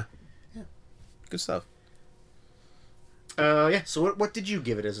 Oh, yeah. Yeah. Good stuff. Yeah, so what did you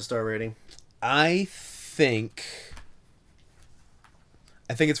give it as a star rating? I think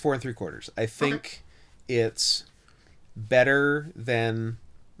it's 4 3/4. I think it's better than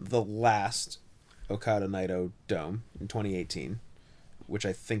the last Okada Naito Dome in 2018, which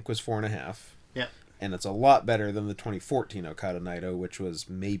I think was 4.5. Yeah. And it's a lot better than the 2014 Okada Naito, which was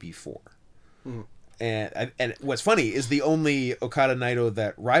maybe 4. Mm-hmm. And what's funny is the only Okada Naito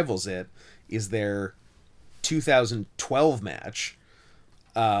that rivals it is their 2012 match,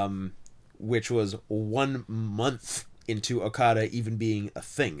 which was 1 month into Okada even being a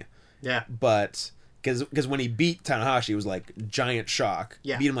thing. Yeah. But because when he beat Tanahashi, it was like giant shock.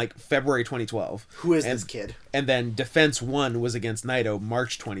 Yeah. Beat him like February 2012. Who is this kid? And then Defense 1 was against Naito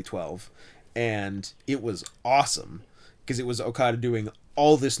March 2012. And it was awesome because it was Okada doing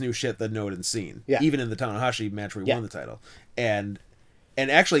all this new shit that no one had seen. Yeah. Even in the Tanahashi match where he won the title. And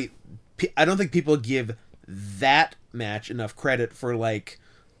actually, I don't think people give that match enough credit for like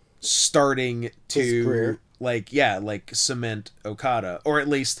starting to like cement Okada, or at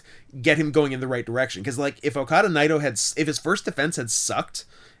least get him going in the right direction. Because like if Okada Naito if his first defense had sucked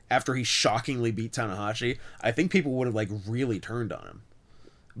after he shockingly beat Tanahashi, I think people would have like really turned on him.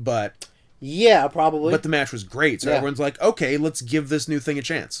 But yeah, probably. But the match was great, so everyone's like, okay, let's give this new thing a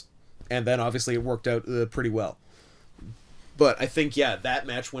chance. And then obviously it worked out pretty well. But I think that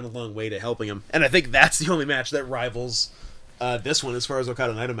match went a long way to helping him, and I think that's the only match that rivals this one as far as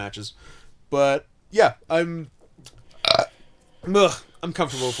Okada Naito matches. But yeah, I'm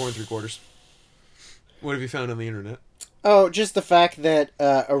comfortable with 4 3/4. What have you found on the internet? Oh, just the fact that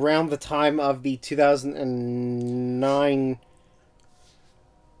around the time of the 2009...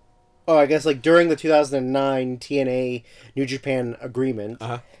 Oh, I guess like during the 2009 TNA New Japan agreement,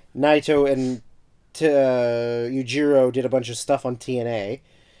 Naito and Yujiro did a bunch of stuff on TNA.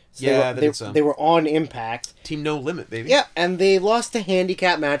 So they were on Impact. Team No Limit, baby. Yeah, and they lost a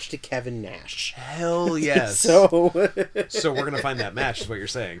handicap match to Kevin Nash. Hell yes. So we're going to find that match, is what you're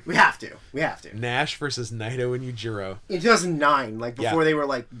saying. We have to. Nash versus Naito and Yujiro. In 2009, like before they were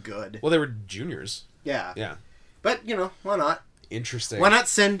like good. Well, they were juniors. Yeah. Yeah. But, why not? Interesting. Why not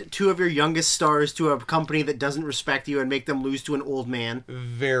send 2 of your youngest stars to a company that doesn't respect you and make them lose to an old man?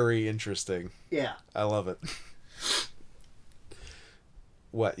 Very interesting. Yeah. I love it.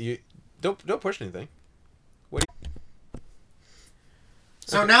 What? You don't push anything. What?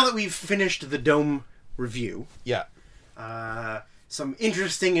 So now that we've finished the Dome review, some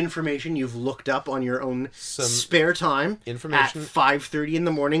interesting information you've looked up on your own spare time at 5:30 in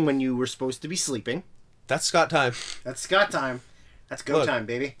the morning when you were supposed to be sleeping. That's Scott time. That's Scott time. That's go time,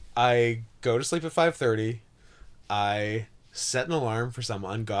 baby. I go to sleep at 5:30. I set an alarm for some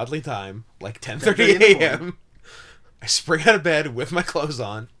ungodly time, like 10:30 a.m. I spring out of bed with my clothes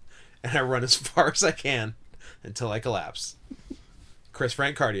on, and I run as far as I can until I collapse. Chris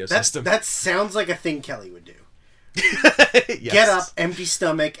Frank cardio system. That sounds like a thing Kelly would do. Yes. Get up, empty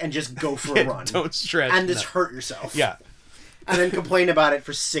stomach, and just go for a run. Don't stretch. And just hurt yourself. Yeah. And then complain about it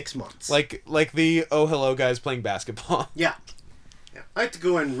for 6 months. Like the Oh Hello guys playing basketball. Yeah. I like to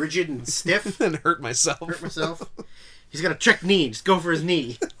go in rigid and stiff. And hurt myself. He's got a trick knee. Just go for his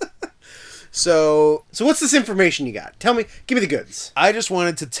knee. So what's this information you got? Tell me, give me the goods. I just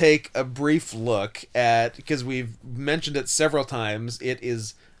wanted to take a brief look at, because we've mentioned it several times, it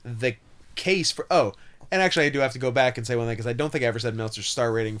is the case for, and actually I do have to go back and say one thing, because I don't think I ever said Meltzer's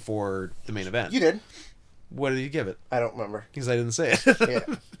star rating for the main event. You did. What did you give it? I don't remember. Because I didn't say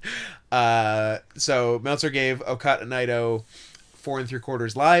it. Yeah. So Meltzer gave Okada Naito 4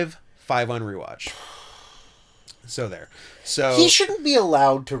 3/4 live, 5 on rewatch. So there. So he shouldn't be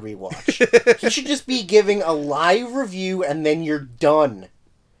allowed to rewatch. He should just be giving a live review and then you're done.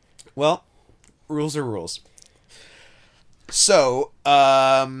 Well, rules are rules. So,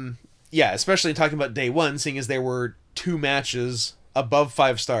 especially talking about day one, seeing as there were 2 matches above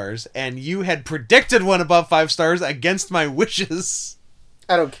 5 stars, and you had predicted one above 5 stars against my wishes.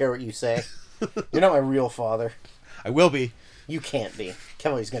 I don't care what you say. You're not my real father. I will be. You can't be.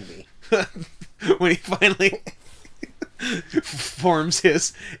 Kelly's gonna be. When he finally forms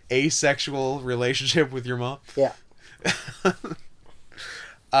his asexual relationship with your mom. Yeah.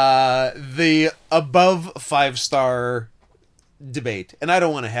 The above 5-star debate, and I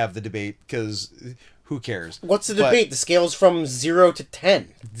don't want to have the debate because who cares? What's the debate? The scale's from 0 to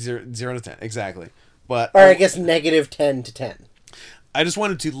 10. 0 to 10, exactly. But Or I guess negative 10 to 10. I just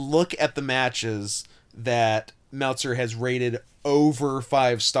wanted to look at the matches that Meltzer has rated over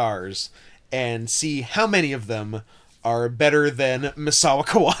 5 stars and see how many of them are better than Misawa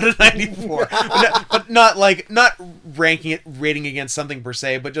Kawada 94. but not rating against something per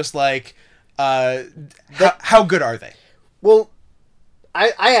se, but just like how good are they? Well,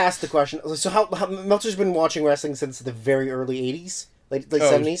 I asked the question. So how Meltzer's been watching wrestling since the very early 80s? Late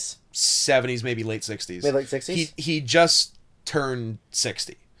 70s? 70s, maybe late 60s. Maybe late 60s? He just turned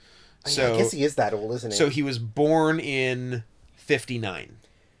 60. So I guess he is that old, isn't he? So he was born in 59.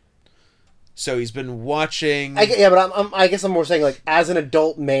 So he's been watching... I guess I'm more saying, like, as an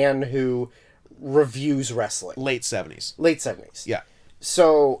adult man who reviews wrestling. Late 70s. Late 70s. Yeah.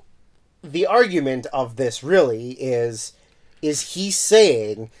 So, the argument of this really is he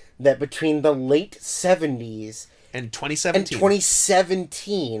saying that between the late 70s and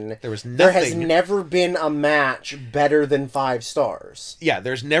 2017, there has never been a match better than 5 stars. Yeah,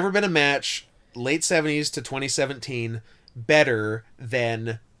 there's never been a match, late 70s to 2017, better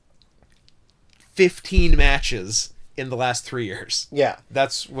than 15 matches in the last 3 years. Yeah.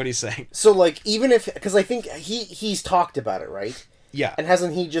 That's what he's saying. So, like, even if... Because I think he's talked about it, right? Yeah. And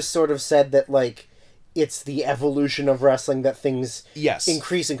hasn't he just sort of said that, like, it's the evolution of wrestling that things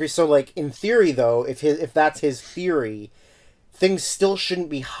increase. So, like, in theory, though, if that's his theory, things still shouldn't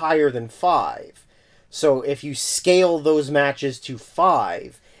be higher than 5. So, if you scale those matches to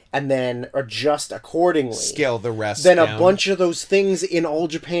 5... and then adjust accordingly. Scale the rest then down. A bunch of those things in All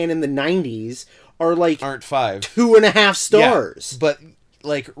Japan in the 90s aren't 5. 2.5 stars. Yeah, but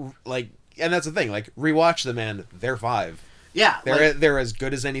like, and that's the thing. Like, rewatch them, and they're 5. Yeah, they're as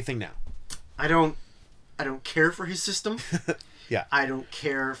good as anything now. I don't care for his system. Yeah, I don't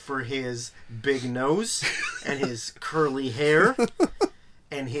care for his big nose and his curly hair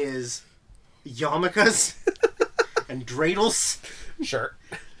and his yarmulkes and dreidels. Sure.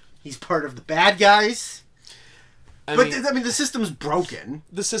 He's part of the bad guys. I mean, the system's broken.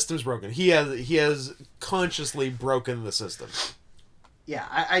 The system's broken. He has consciously broken the system. Yeah,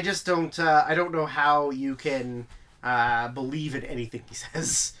 I just don't... I don't know how you can believe in anything he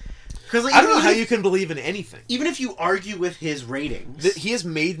says. Like, I don't know how you can believe in anything. Even if you argue with his ratings... He has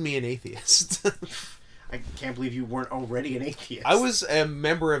made me an atheist. I can't believe you weren't already an atheist. I was a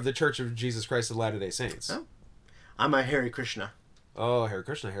member of the Church of Jesus Christ of Latter-day Saints. Oh. I'm a Hare Krishna. Oh, Hare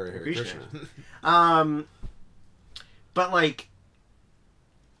Krishna, Hare Krishna. But like...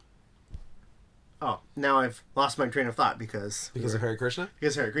 Oh, now I've lost my train of thought because of Hare Krishna?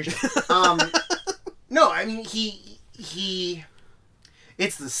 Because Hare Krishna. No, I mean, he...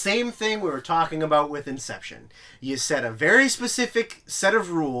 It's the same thing we were talking about with Inception. You set a very specific set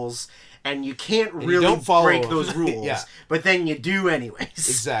of rules, and you can't really break those rules. Yeah. But then you do anyways.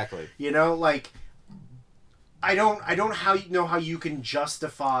 Exactly. You know, like... I don't know how you can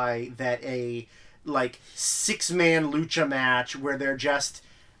justify that a, like, 6-man lucha match where they're just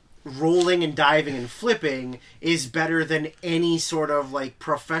rolling and diving and flipping is better than any sort of, like,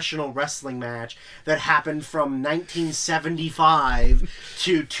 professional wrestling match that happened from 1975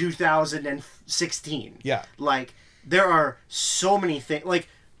 to 2016. Yeah. Like, there are so many things, like,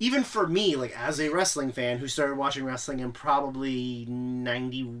 even for me, like, as a wrestling fan who started watching wrestling in probably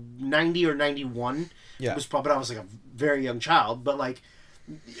 90 or 91, yeah, was probably, I was like a very young child, but like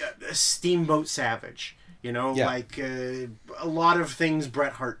Steamboat Savage, you know, yeah, like a lot of things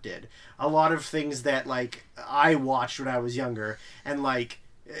Bret Hart did, a lot of things that like I watched when I was younger, and like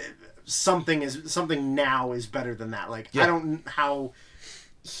something now is better than that. Like, yeah. I don't know how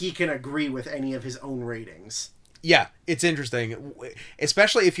he can agree with any of his own ratings. Yeah, it's interesting,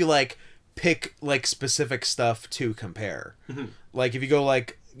 especially if you like pick like specific stuff to compare. Mm-hmm. Like if you go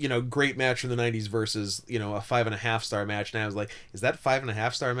like, you know, great match from the 90s versus, you know, a 5.5 star match now, is like, is that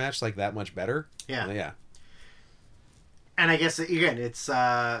 5.5 star match like that much better? Yeah. Well, yeah. And I guess again, it's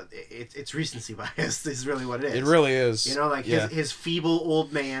recency bias is really what it is. It really is. You know, like his feeble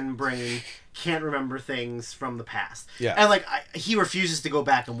old man brain can't remember things from the past. Yeah. And like he refuses to go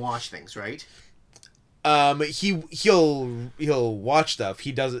back and watch things, right? He'll watch stuff.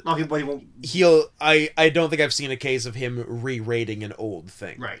 He doesn't. Okay, but he won't. I don't think I've seen a case of him re-rating an old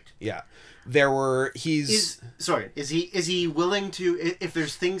thing. Right. Yeah. Is he willing to, if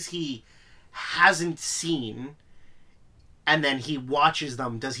there's things he hasn't seen and then he watches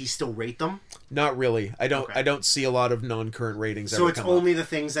them, does he still rate them? Not really. I don't see a lot of non-current ratings. So it's only the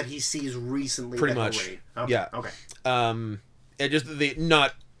things that he sees recently. Pretty that much. He'll rate. Okay. Yeah. Okay. And just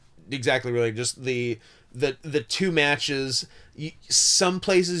not exactly really, just the two matches. Some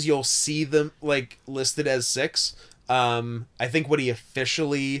places you'll see them like listed as 6. I think what he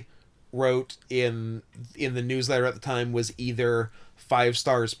officially wrote in the newsletter at the time was either 5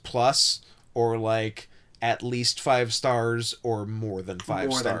 stars plus or like at least 5 stars or more than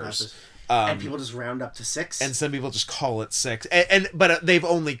 5 stars. And people just round up to 6. And some people just call it 6. But they've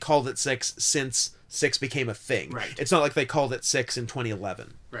only called it 6 since 6 became a thing. Right. It's not like they called it 6 in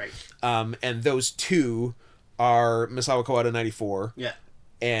 2011. Right. And those 2 are Misawa Kawada 94. Yeah.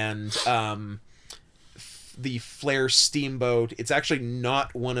 And the Flair Steamboat. It's actually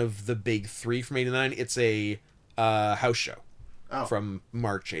not one of the big 3 from 89. It's a house show from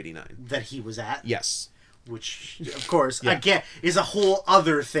March 89. That he was at? Yes. Which, of course, again, is a whole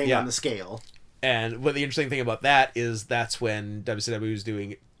other thing on the scale. And what the interesting thing about that is that's when WCW was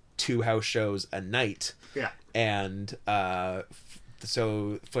doing 2 house shows a night. Yeah. And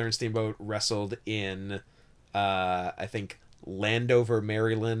so Flair and Steamboat wrestled in, I think, Landover,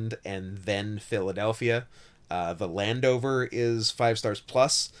 Maryland, and then Philadelphia. The Landover is 5 stars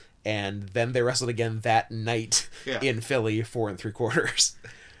plus, and then they wrestled again that night in Philly, 4 3/4.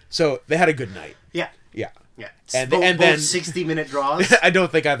 So they had a good night. Yeah. Yeah. Yeah. And both then 60-minute draws. I don't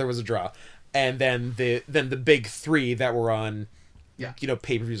think either was a draw. And then the big 3 that were on,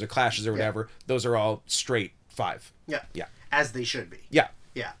 pay-per-views or clashes or whatever. Those are all straight 5. Yeah. Yeah. As they should be. Yeah.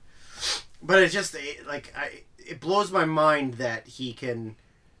 Yeah. But it's just it blows my mind that he can,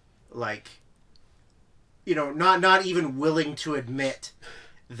 not even willing to admit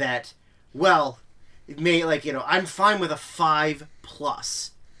that. Well, it may I'm fine with a 5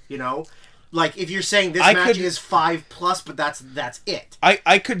 plus. If you're saying this match is 5 plus, but that's it.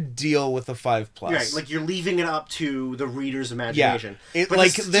 I could deal with a 5 plus. Right, you're leaving it up to the reader's imagination. Yeah.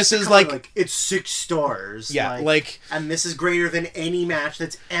 This is it's 6 stars. Yeah, and this is greater than any match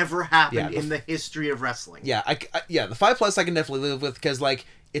that's ever happened in the history of wrestling. Yeah, the 5 plus I can definitely live with because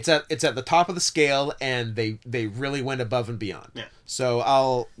it's at the top of the scale and they really went above and beyond. Yeah. So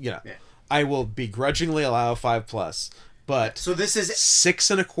I will begrudgingly allow a 5 plus. But so this is 6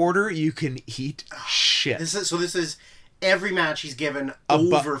 1/4. You can eat shit. This is every match he's given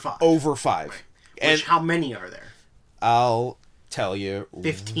over 5. Over 5. Right. And how many are there? I'll tell you.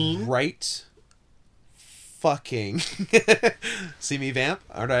 15. Right. Fucking. See me vamp?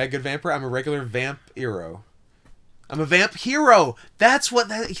 Aren't I a good vamper? I'm a regular Vamp-hero. I'm a Vamp-hero. That's what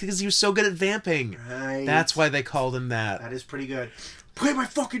because he was so good at vamping. Right. That's why they called him that. That is pretty good. Play my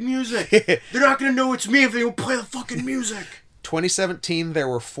fucking music. They're not going to know it's me if they don't play the fucking music. 2017, there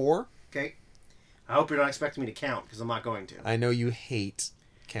were 4. Okay. I hope you're not expecting me to count, because I'm not going to. I know you hate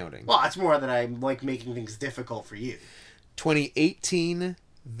counting. Well, it's more that I like making things difficult for you. 2018,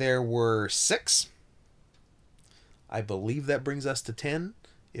 there were 6. I believe that brings us to 10,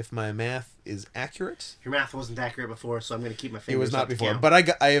 if my math is accurate. Your math wasn't accurate before, so I'm going to keep my fingers. It was not before, but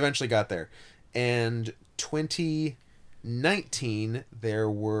I eventually got there. And 2019, there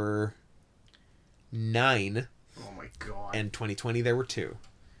were 9. Oh my god. And 2020, there were 2.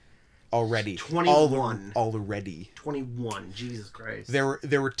 Already. 21. Already. 21. Jesus Christ.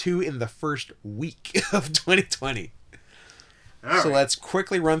 There were 2 in the first week of 2020. All so right. let's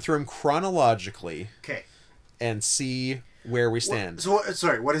quickly run through them chronologically. Okay. And see where we stand. What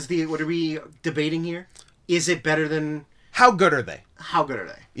are we debating here? Is it better than... How good are they? How good are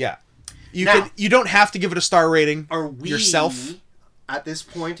they? Yeah. You don't have to give it a star rating yourself. At this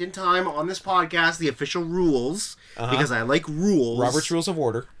point in time on this podcast, the official rules, because I like rules. Robert's Rules of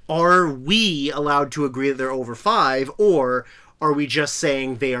Order. Are we allowed to agree that they're over 5, or are we just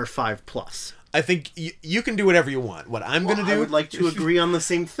saying they are 5 plus? I think you can do whatever you want. What I'm going to do... I would like to agree on the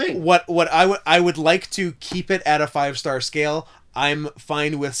same thing. What I would like to keep it at a 5-star scale. I'm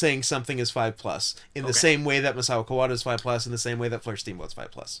fine with saying something is 5 plus. In the same way that Misawa Kawada is 5 plus, in the same way that Flair Steamboat's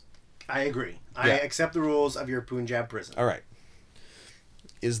 5 plus. I agree. Yeah. I accept the rules of your Punjab prison. All right.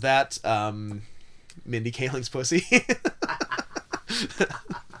 Is that Mindy Kaling's pussy?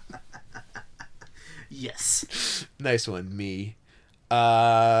 Yes. Nice one, me.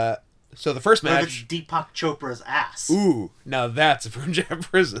 So the first match... What if it's Deepak Chopra's ass? Ooh, now that's a Punjab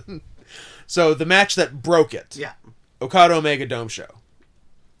prison. So the match that broke it. Yeah. Okada Omega Dome Show.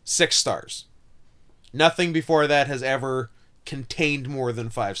 6 stars. Nothing before that has ever contained more than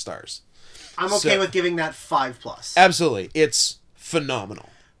 5 stars. I'm okay with giving that 5+. Absolutely. It's phenomenal.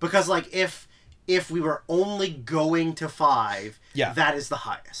 Because, like, if we were only going to 5, that is the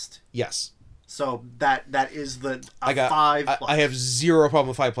highest. Yes. So that is the 5+. I have zero problem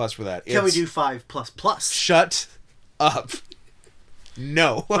with 5+ for that. Can we do 5++? Shut up.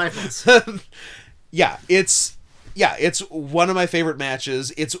 No. 5+. It's one of my favorite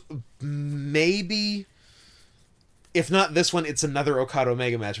matches. It's maybe, if not this one, it's another Okada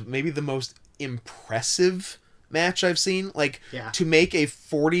Omega match. Maybe the most impressive match I've seen. Like, to make a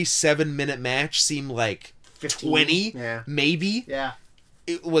 47-minute match seem like 15, 20, maybe. Yeah.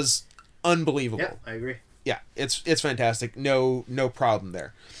 It was unbelievable. Yeah, I agree. Yeah, it's fantastic. No problem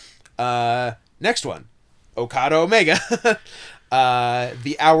there. Next one, Okada Omega.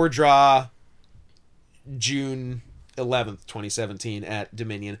 The hour draw, June 11th, 2017 at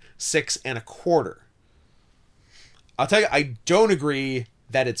Dominion, 6 1/4. I'll tell you, I don't agree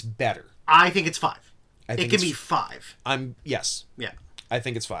that it's better. I think it's 5. It can be 5. Yes. Yeah. I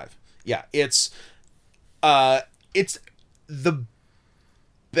think it's 5. Yeah, it's the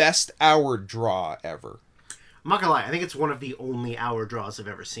best hour draw ever. I'm not gonna lie, I think it's one of the only hour draws I've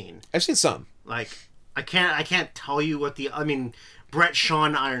ever seen. I've seen some. Like, I can't tell you what Brett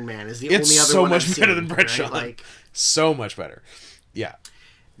Shawn Iron Man is the only other so one much I've better seen, than Brett right? Shawn. Like, so much better. Yeah.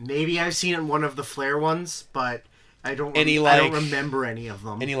 Maybe I've seen it in one of the Flair ones, but I don't remember any of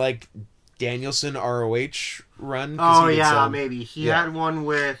them. Any like Danielson ROH run? Oh yeah, maybe he had one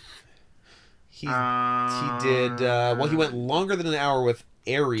with. He did. Well, he went longer than an hour with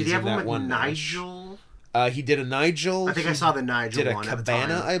Aries. Did he have in that one with match. Nigel? He did a Nigel. I think I saw the Nigel one. Did a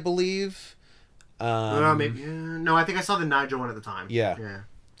Cabana, I believe. Maybe. No, I think I saw the Nigel one at the time. Yeah.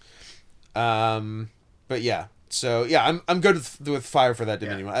 But yeah. So yeah, I'm good with 5 for that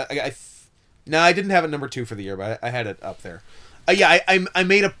Dominion one. I didn't have it number 2 for the year, but I had it up there. I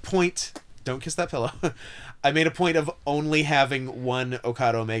made a point. Don't kiss that pillow. I made a point of only having one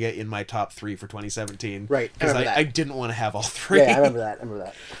Okada Omega in my top 3 for 2017. Right. Because I didn't want to have all 3. Yeah, I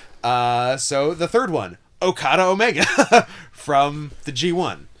remember that. So the third one, Okada Omega from the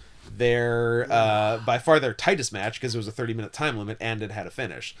G1. Their by far their tightest match, because it was a 30-minute time limit and it had a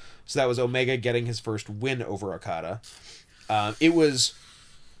finish. So that was Omega getting his first win over Okada. It was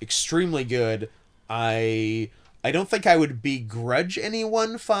extremely good. I don't think I would begrudge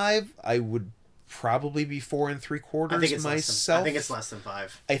anyone 5. I would probably be 4 3/4 myself. I think it's less than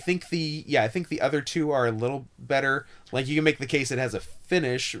 5. I think the other 2 are a little better. Like, you can make the case it has a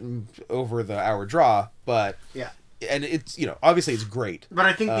finish over the hour draw, but yeah, and it's, obviously it's great. But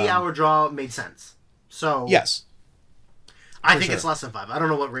I think the hour draw made sense. So yes, I think it's less than 5. I don't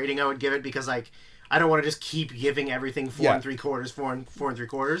know what rating I would give it, because I don't want to just keep giving everything 4 3/4, 4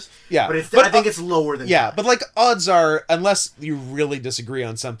 3/4. Yeah, but I think it's lower than 5. But like, odds are, unless you really disagree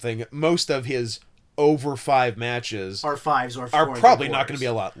on something, most of his over 5 matches are 5s or 4 are probably not going to be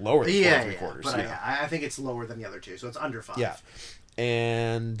a lot lower than 4 3/4. But I think it's lower than the other 2, so it's under 5. Yeah,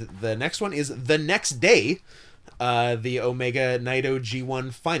 and the next one is the next day, the Omega Naito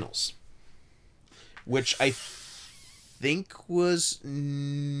G1 Finals, which I think was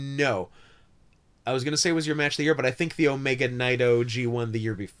I was going to say was your match of the year, but I think the Omega Naito G1 the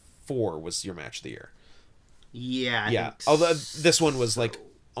year before was your match of the year. Yeah, I think although this one was like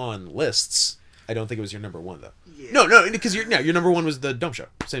on lists. I don't think it was your number 1 though. Yeah. No, because your number 1 was the Dome Show.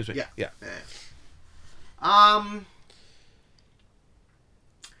 Same thing. Yeah.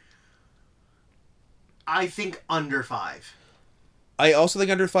 I think under 5. I also think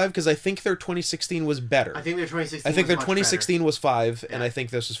under 5, because I think their 2016 was better. I think their 2016. I think their 2016 better. was 5, and I think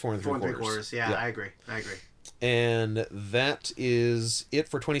this was 4 4 3/4. Yeah, I agree. And that is it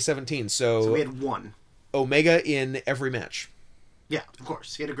for 2017. So we had 1 Omega in every match. Yeah, of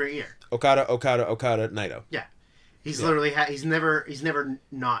course. He had a great year. Okada, Naito. Yeah, he's literally he's never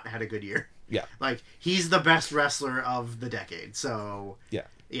not had a good year. Yeah, like, he's the best wrestler of the decade. So yeah.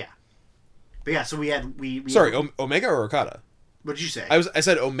 But yeah, so we had Sorry, Omega or Okada? What did you say? I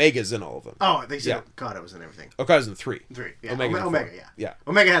said Omega's in all of them. Oh, they said Okada was in everything. Okada's in 3. 3. Yeah. Omega, yeah.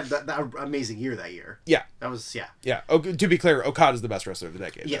 Omega had that amazing year that year. Yeah. That was Yeah. To be clear, Okada's the best wrestler of the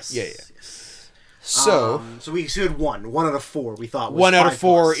decade. Yes. Yeah. So we had 1 out of 4. We thought was 1 out of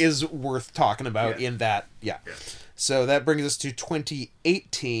 4 5+. is worth talking about in that. Yeah. So that brings us to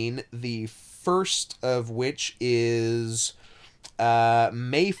 2018. The first of which is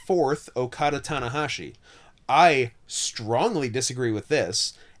May 4th, Okada Tanahashi. I strongly disagree with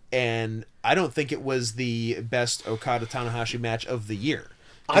this, and I don't think it was the best Okada Tanahashi match of the year.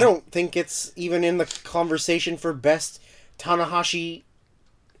 I don't think it's even in the conversation for best Tanahashi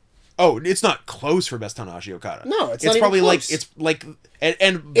Oh, it's not close for best Tanahashi Okada. No, it's it's not probably even like close. it's like and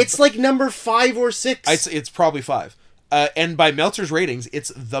It's like number 5 or 6. it's probably 5. And by Meltzer's ratings,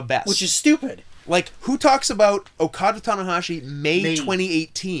 it's the best. Which is stupid. Like, who talks about Okada Tanahashi May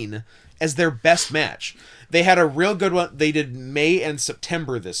 2018 as their best match? They had a real good one. They did May and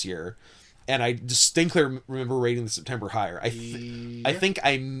September this year, and I distinctly remember rating the September higher. I think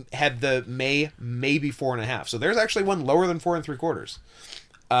I had the May maybe 4.5. So there's actually one lower than 4 3/4.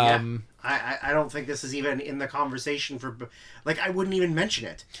 I don't think this is even in the conversation for... Like, I wouldn't even mention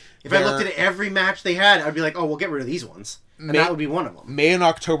it. If I looked at every match they had, I'd be like, oh, we'll get rid of these ones. And that would be one of them. May and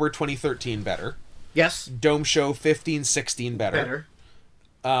October 2013 better. Yes. Dome Show 15-16 better.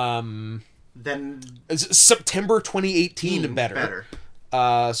 Then September 2018 better.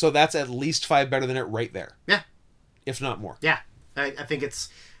 So that's at least 5 better than it right there. Yeah. If not more. Yeah. I think it's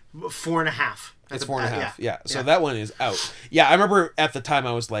 4.5. It's 4.5. Yeah. So that one is out. Yeah, I remember at the time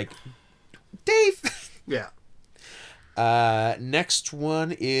I was like, Dave. Yeah. Next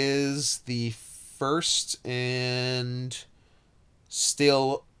one is the first and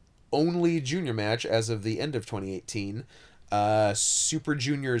still only junior match as of the end of 2018. Super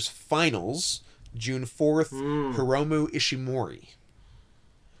Juniors Finals, June 4th, Hiromu Ishimori.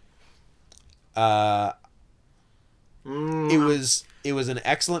 It was an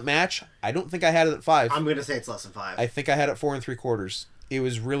excellent match. I don't think I had it at 5. I'm going to say it's less than 5. I think I had it 4 3/4. It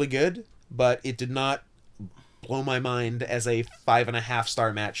was really good, but it did not blow my mind as a 5.5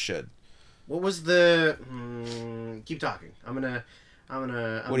 star match should. What was the... keep talking. I'm gonna what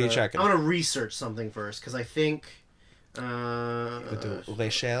are you checking? I'm gonna research something first, because I think...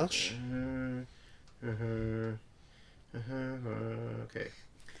 Recherche? Okay.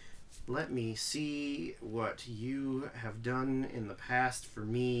 Let me see what you have done in the past for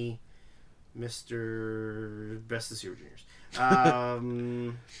me, Mr. Best of Super Juniors.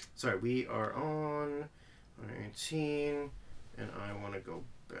 Sorry, we are on 19, and I want to go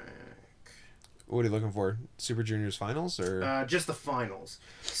back. What are you looking for? Super Juniors Finals or just the finals?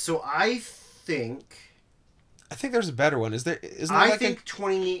 So I think there's a better one. Isn't there? I think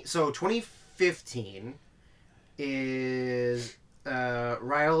 2015 is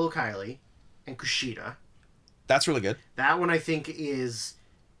Ryo Kylie and Kushida. That's really good. That one I think is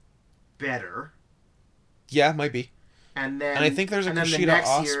better. Yeah, might be. And then I think there's a Kushida the next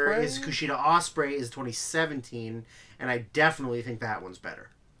Ospreay year is Kushida Ospreay is 2017, and I definitely think that one's better.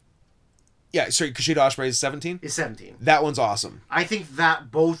 Yeah, sorry, Kushida Ospreay is 17? Is 17. That one's awesome. I think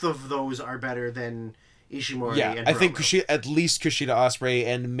that both of those are better than Ishimori and Hiromu. I think at least Kushida Ospreay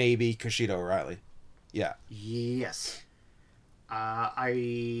and maybe Kushida O'Reilly. Yeah. Yes.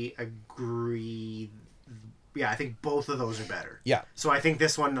 I agree. Yeah, I think both of those are better. Yeah. So I think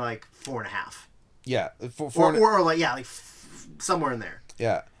this one, like, 4.5. Yeah. Or like, yeah, like, somewhere in there.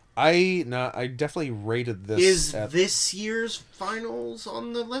 Yeah. I definitely rated this. Is this year's finals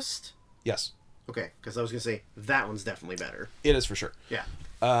on the list? Yes. Okay, because I was going to say, that one's definitely better. It is for sure. Yeah.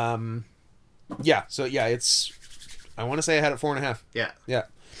 Yeah, so yeah, it's... I want to say I had it 4.5. Yeah. Yeah.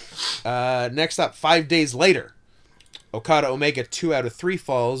 Next up, 5 days later. Okada Omega 2 out of 3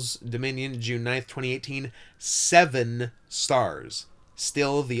 falls. Dominion, June 9th, 2018. 7 stars.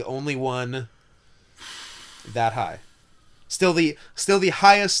 Still the only one that high. Still the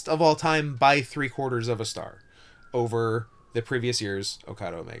highest of all time by 3/4 of a star over the previous year's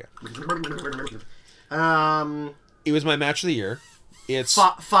Okada Omega. It was my match of the year. It's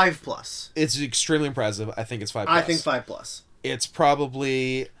 5+. It's extremely impressive. I think it's 5+. I think 5+. It's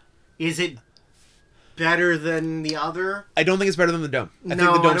probably... Is it better than the other? I don't think it's better than the Dome. I think the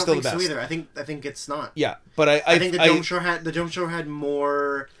Dome's I don't still think the best. so either. I think it's not. Yeah, but I think the Dome Show had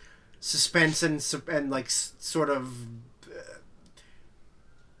more suspense and like sort of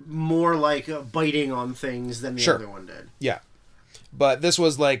more like biting on things than the other one did. Yeah, but this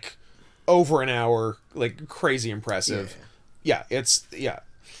was like over an hour, like crazy impressive. Yeah, it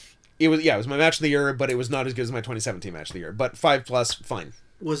was my match of the year, but it was not as good as my 2017 match of the year. But 5+, fine.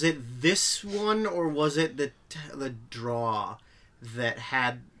 Was it this one, or was it the draw that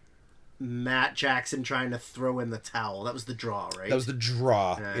had Matt Jackson trying to throw in the towel? That was the draw, right? That was the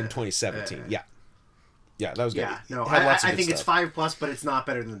draw in 2017. Yeah, that was good. Yeah, no, I think it's 5+, but it's not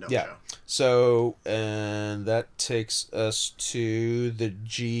better than the Dome Show. So, and that takes us to the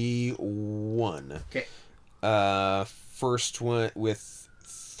G1. Okay. First one with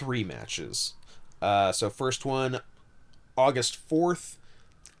 3 matches. So first one, August 4th,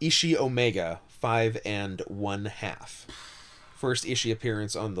 Ishii Omega, 5 1/2. First Ishii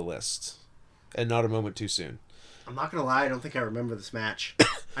appearance on the list. And not a moment too soon. I'm not going to lie, I don't think I remember this match.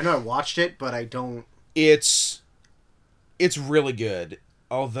 I know I watched it, but I don't... It's really good.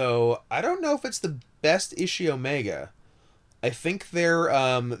 Although I don't know if it's the best Ishii Omega. I think they're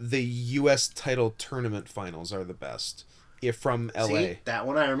the U.S. title tournament finals are the best. If from LA. See, that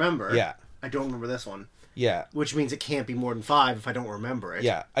one I remember. Yeah. I don't remember this one. Yeah. Which means it can't be more than 5 if I don't remember it.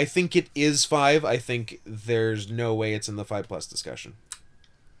 Yeah. I think it is 5. I think there's no way it's in the 5+ discussion.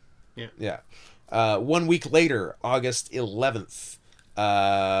 Yeah. Yeah. 1 week later, August 11th,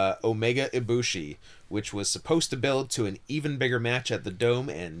 Omega Ibushi, which was supposed to build to an even bigger match at the Dome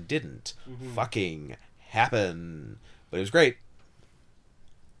and didn't fucking happen. But it was great.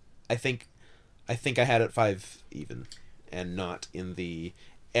 I think I had it 5 even, and not in the,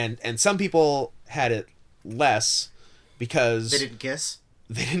 and some people had it less because they didn't kiss.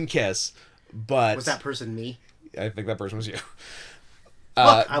 They didn't kiss, but was that person me? I think that person was you.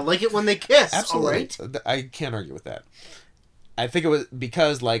 Look, I like it when they kiss. Absolutely, all right? I can't argue with that. I think it was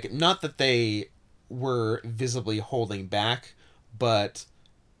because, like, not that they were visibly holding back, but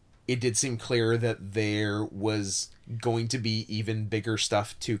it did seem clear that there was going to be even bigger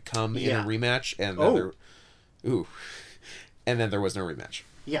stuff to come in a rematch, and then and then there was no rematch.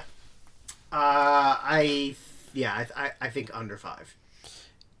 Yeah. I think under 5.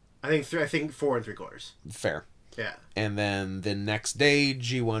 I think 4 3/4. Fair. Yeah. And then the next day,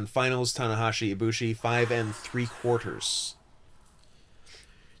 G1 Finals, Tanahashi Ibushi, 5 3/4.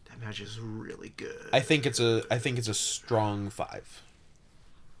 That match is really good. I think it's a strong 5.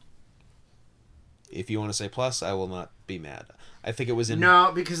 If you want to say plus, I will not be mad. I think it was in...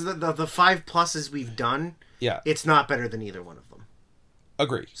 No, because the 5 pluses we've done, it's not better than either one of them.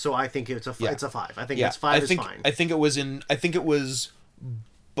 Agree. So I think it's a 5. I think it's 5 is fine. I think it was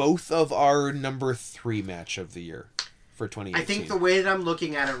both of our number 3 match of the year for 2018. I think the way that I'm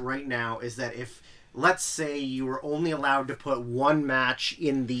looking at it right now is that if, let's say, you were only allowed to put one match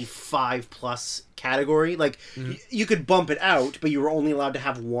in the 5+ category, like, you could bump it out, but you were only allowed to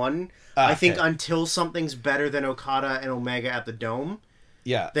have one. I think until something's better than Okada and Omega at the Dome,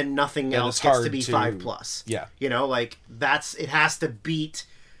 then nothing else gets to be 5+. Yeah. You know, like, it has to beat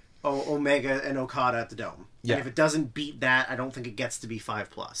Omega and Okada at the Dome. Yeah. And if it doesn't beat that, I don't think it gets to be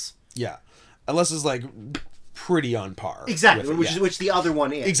 5+. Yeah. Unless it's, like, pretty on par. Exactly, which the other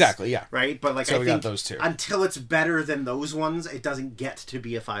one is. Exactly, yeah. Right? But, like, so I we think got those two. Until it's better than those ones, it doesn't get to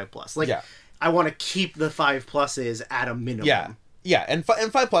be a 5+. Like, yeah. I want to keep the 5+s at a minimum. Yeah. Yeah, and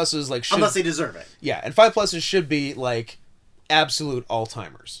 5+s, like, should... Unless they deserve it. Yeah, and 5+s should be, like, absolute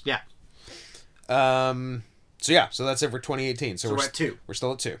all-timers. Yeah. So that's it for 2018. So we're at 2. We're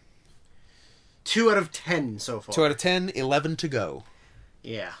still at 2. 2 out of 10 so far. 2 out of 10, 11 to go.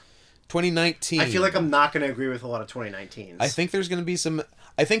 Yeah. 2019. I feel like I'm not going to agree with a lot of 2019s. I think there's going to be some...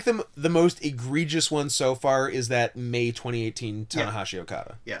 I think the most egregious one so far is that May 2018 Tanahashi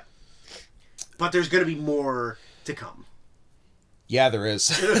Okada. Yeah. But there's going to be more to come. Yeah, there is.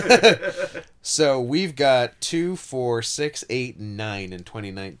 So we've got 2, 4, 6, 8, 9 in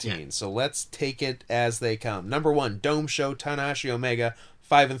 2019. Yeah. So let's take it as they come. Number 1, Dome Show, Tanahashi Omega,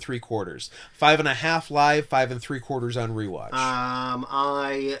 5 3/4. 5.5 live, 5 3/4 on rewatch.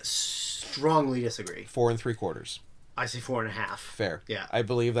 I strongly disagree. 4 3/4. I say 4.5. Fair. Yeah. I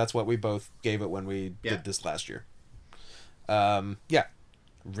believe that's what we both gave it when we did this last year. Yeah.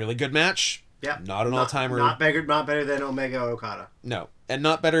 Really good match. Yeah. Not an all-timer. Not better than Omega Okada. No. And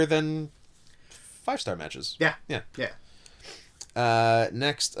not better than 5-star matches. Yeah. Yeah. Yeah.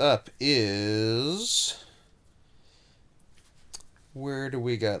 Next up is... Where do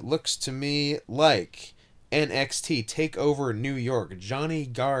we got? Looks to me like NXT TakeOver New York. Johnny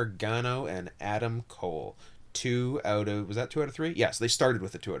Gargano and Adam Cole. 2 out of... Was that 2 out of 3? Yes, they started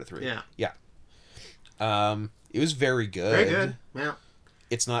with a 2 out of 3. Yeah. Yeah. It was very good. Very good. Yeah.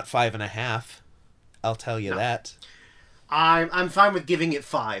 It's not 5.5. I'll tell you that. I'm fine with giving it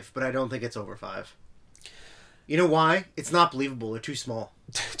 5, but I don't think it's over 5. You know why? It's not believable. They're too small.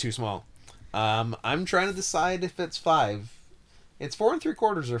 Too small. I'm trying to decide if it's 5. It's 4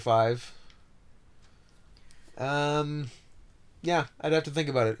 3/4 or 5. Yeah, I'd have to think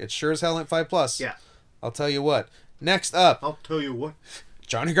about it. It's sure as hell ain't 5+. Yeah. I'll tell you what. Next up. I'll tell you what.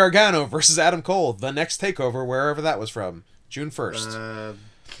 Johnny Gargano versus Adam Cole. The next takeover, wherever that was from. June 1st.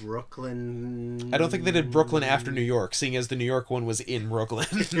 Brooklyn... I don't think they did Brooklyn after New York, seeing as the New York one was in Brooklyn.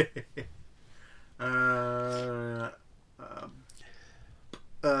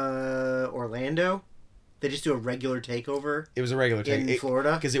 Orlando? They just do a regular takeover? It was a regular takeover. In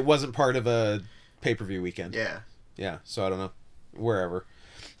Florida? Because it wasn't part of a pay-per-view weekend. Yeah. Yeah, so I don't know. Wherever.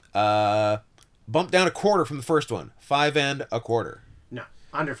 Bumped down a quarter from the first one. 5 1/4. No,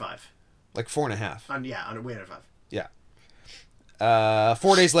 under 5. Like 4.5. Way under 5. Yeah.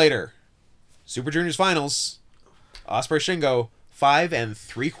 4 days later, Super Juniors Finals, Ospreay Shingo, 5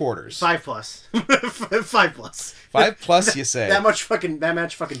 3/4. 5 plus. 5 plus. 5 plus, you say? That match fucking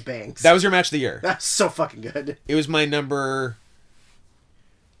bangs. That was your match of the year. That's so fucking good. It was my number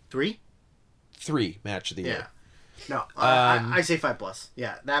 3 match of the year. Yeah. No, I say 5 plus.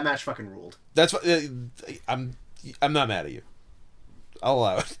 Yeah, that match fucking ruled. That's what I'm not mad at you. I'll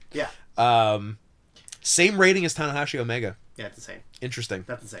allow it. Yeah. Same rating as Tanahashi Omega. Yeah, it's insane. Interesting.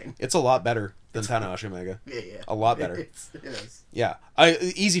 That's insane. It's a lot better than Tanahashi Omega. Yeah. A lot better. It is. Yeah.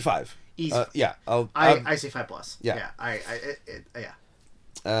 Easy 5. Easy. Yeah. I say 5 plus. Yeah. Yeah.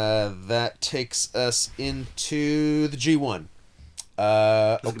 That takes us into the G1.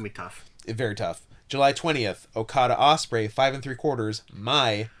 This is gonna be tough. Very tough. July 20th, Okada Ospreay, 5 3/4,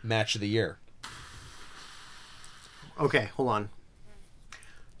 my match of the year. Okay, hold on.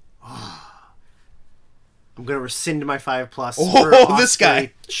 I'm gonna rescind my 5 plus. Oh, this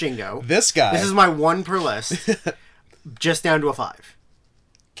guy, Shingo. This guy. This is my 1 per list, just down to a 5.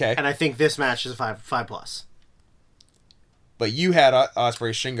 Okay. And I think this match is a 5 plus. But you had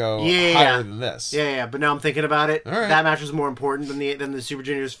Ospreay Shingo higher than this. Yeah. But now I'm thinking about it. All right. That match was more important than the Super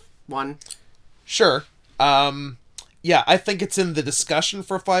Juniors one. Sure. Yeah, I think it's in the discussion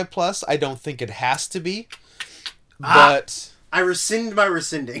for 5 plus. I don't think it has to be. But I rescind my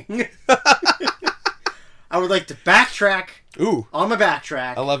rescinding. I would like to backtrack. Ooh. On my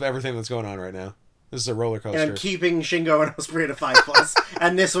backtrack. I love everything that's going on right now. This is a roller coaster. And I'm keeping Shingo and Ospreay at a 5 plus,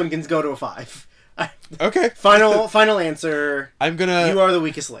 and this one can go to a 5. Okay. Final answer. You are the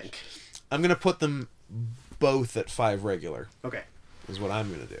weakest link. I'm gonna put them both at 5 regular. Okay. Is what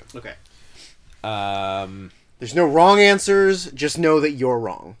I'm gonna do. Okay. There's no wrong answers. Just know that you're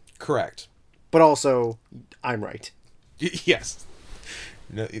wrong. Correct. But also, I'm right. Yes.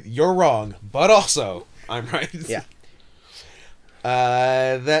 No, you're wrong, but also I'm right. Yeah.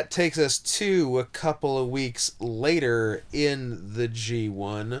 That takes us to a couple of weeks later in the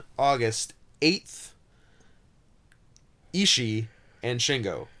G1, August 8th. Ishii and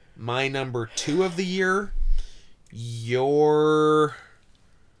Shingo. My number 2 of the year. Your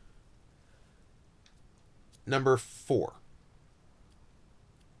number 4.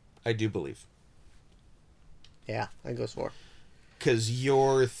 I do believe. Yeah, I goes 4. Because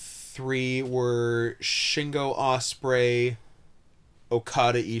your 3 were Shingo Ospreay,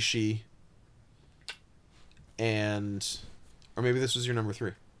 Okada Ishii, and... Or maybe this was your number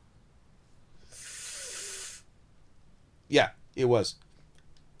 3. Yeah, it was.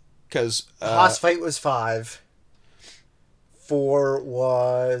 Because... Hoss fight was 5. 4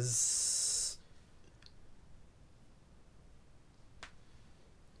 was...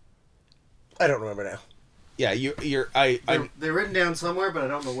 I don't remember now. Yeah, they're written down somewhere, but I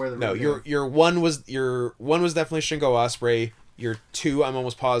don't know where they're no, written down. your one was definitely Shingo Ospreay. Your 2, I'm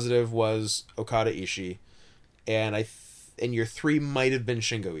almost positive, was Okada Ishii, and your 3 might have been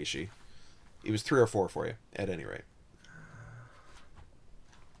Shingo Ishii. It was 3 or 4 for you, at any rate.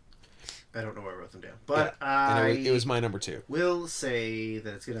 I don't know where I wrote them down, but yeah. It was my number 2. Will say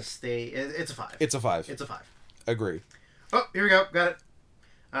that it's gonna stay. It's a 5. It's a 5. It's a 5. Agree. Oh, here we go. Got it.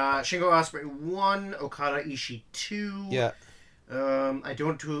 Shingo Ospreay 1, Okada Ishii 2. Yeah. I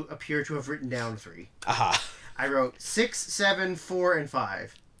don't appear to have written down 3. Aha. I wrote 6, 7, 4, and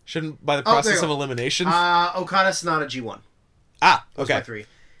 5. Shouldn't by the process of elimination. Okada Sonata G1. Ah, was okay. my 3.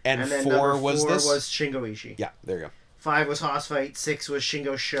 And then 4 was this? 4 was Shingo Ishii. Yeah, there you go. 5 was Hoss Fight. 6 was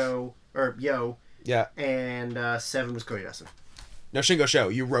Shingo Yo. Yeah. And 7 was Cody Dustin. No, Shingo Show.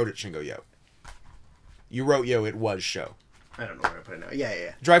 You wrote it Shingo Yo. You wrote Yo. It was Show. I don't know where I put it now.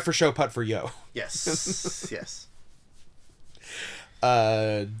 Yeah. Drive for Show, putt for Yo. Yes. Yes.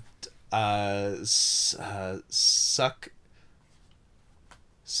 Suck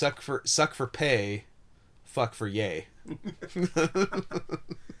for pay, fuck for yay.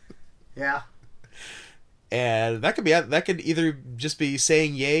 Yeah. And that could either just be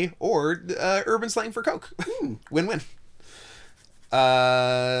saying yay or urban slang for coke. Win-win.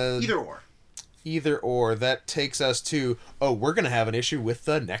 Either or. That takes us to we're gonna have an issue with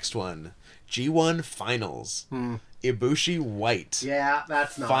the next one. G1 Finals. Ibushi White. Yeah,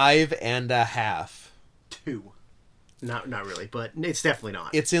 that's not 5.5. 2. Not really, but it's definitely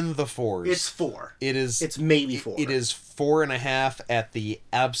not. It's in the 4s. It's 4. It is. It's maybe 4. It is 4.5 at the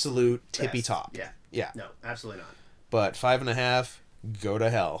absolute tippy top. Yeah. Yeah. No, absolutely not. But 5.5, go to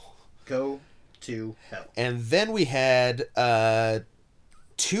hell. Go to hell. And then we had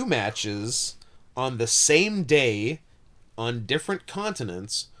 2 matches on the same day on different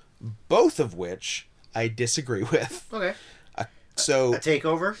continents, both of which I disagree with. Okay. So a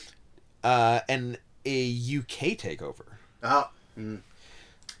takeover? And a UK takeover. Oh.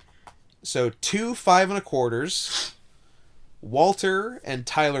 So 2 5 1/4s Walter and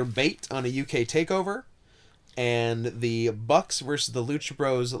Tyler Bate on a UK takeover, and the Bucks versus the Lucha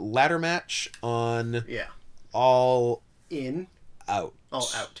Bros ladder match on All In Out. All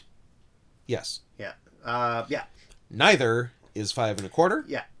Out. Yes. Yeah. Yeah. Neither is 5 1/4.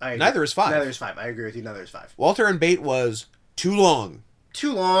 Yeah. Neither is 5. Neither is 5. I agree with you. Neither is 5. Walter and Bate was too long.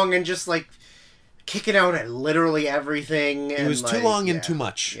 Too long and just like kicking out at literally everything. It was too long and too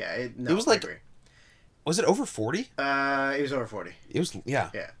much. Yeah. It was like, was it over 40? It was over 40. It was, yeah.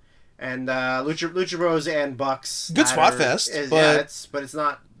 Yeah. And Lucha Bros and Bucks. Good spot fest, but it's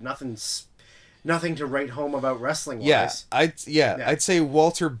not nothing to write home about wrestling wise. Yeah, I'd say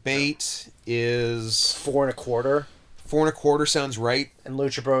Walter Bate is 4 1/4. 4 1/4 sounds right. And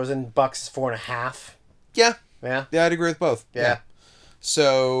Lucha Bros and Bucks is 4.5. Yeah. Yeah. Yeah, I'd agree with both. Yeah.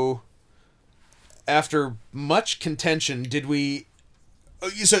 So after much contention, did we?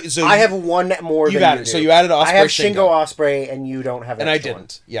 So I have one more. You got it. So you added Ospreay. I have Shingo Ospreay, and you don't have. And I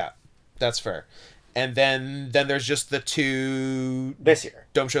didn't. Yeah, that's fair. And then there's just the 2 this year.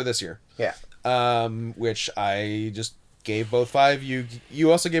 Dome Show this year. Yeah. Which I just gave both 5.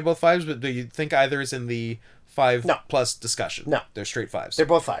 You also gave both 5s, but do you think either is in the 5 plus discussion? No, they're straight 5s. They're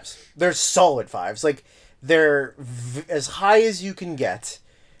both 5s. They're solid 5s. Like they're as high as you can get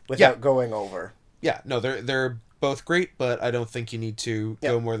without going over. Yeah. No, they're both great, but I don't think you need to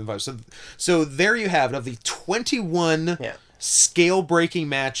go more than 5. So there you have it. Of the 21 scale breaking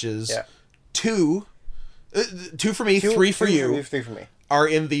matches, 2 for me, 3 for you. 3 for me. Are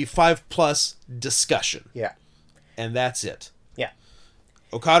in the 5 plus discussion. Yeah. And that's it. Yeah.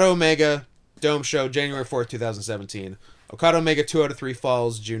 Okada Omega, Dome Show, January 4th, 2017. Okada Omega 2 out of 3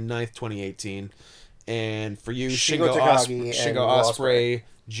 falls, June 9th, 2018. And for you, Shingo Ospreay,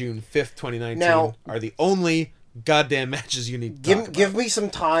 June 5th, 2019, now, are the only goddamn matches you need to talk about. Give me some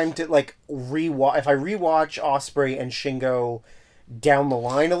time to, like, rewatch. If I rewatch Ospreay and Shingo down the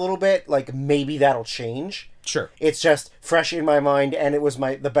line a little bit, like, maybe that'll change. Sure. It's just fresh in my mind, and it was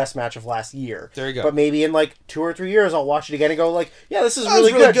the best match of last year. There you go. But maybe in, like, 2 or 3 years, I'll watch it again and go, like, yeah, this is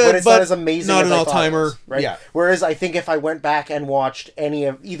really good, but it's not as amazing not as an I thought all-timer. it was, right? Yeah. Whereas I think if I went back and watched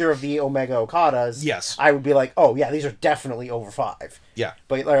either of the Omega Okadas, yes, I would be like, oh, yeah, these are definitely over 5. Yeah.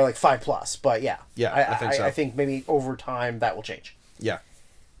 But they're like 5 plus. But yeah. Yeah, I think so. I think maybe over time that will change. Yeah.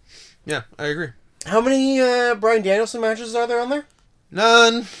 Yeah, I agree. How many Bryan Danielson matches are there on there?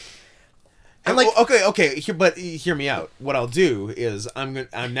 None. And like, okay, but hear me out. What I'll do is I'm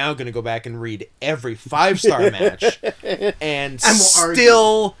now gonna go back and read every 5-star match, and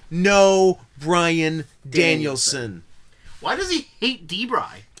still no Bryan Danielson. Why does he hate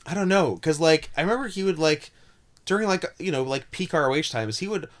D-Bry? I don't know, because like I remember he would like during like peak ROH times he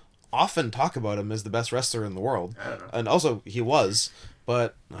would often talk about him as the best wrestler in the world. I don't know. And also he was,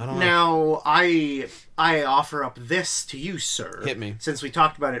 but I don't know. Now I offer up this to you, sir. Hit me. Since we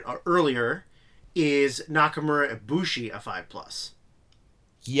talked about it earlier. Is Nakamura Ibushi a 5 plus?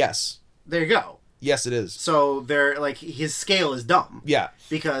 Yes. There you go. Yes, it is. So they're like his scale is dumb. Yeah.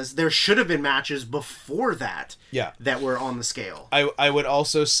 Because there should have been matches before that. Yeah. That were on the scale. I would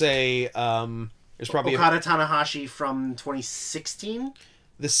also say there's probably Okada Tanahashi from 2016.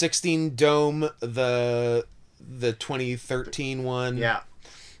 The 16 Dome, the 2013 one. Yeah.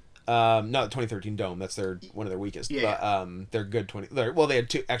 Not the 2013 Dome. That's one of their weakest. Yeah. But, they're good they had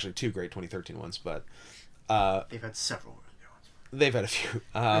two great 2013 ones, but they've had several really good ones. They've had a few.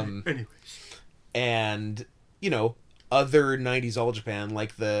 Anyways. And other 90s All Japan,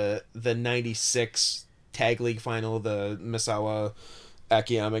 like the 96 Tag League final, the Misawa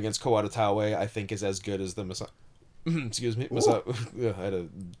Akiyama against Kawada Taue, I think is as good as the excuse me, I had a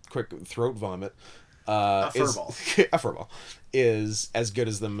quick throat vomit. A furball is as good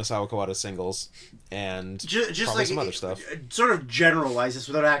as the Misawa Kawada singles, and just like some other stuff. Sort of generalize this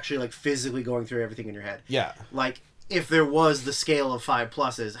without actually like physically going through everything in your head. Yeah, like if there was the scale of 5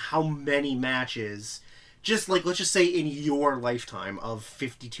 pluses, how many matches? Just like let's just say in your lifetime of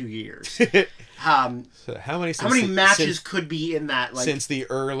 52 years, so how many matches could be in that? Like since the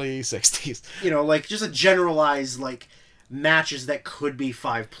early 60s, like just a generalized like matches that could be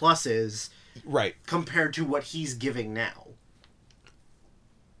 5 pluses. Right. Compared to what he's giving now.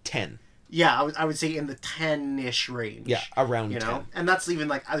 10. Yeah, I would say in the 10-ish range. Yeah, around 10. And that's even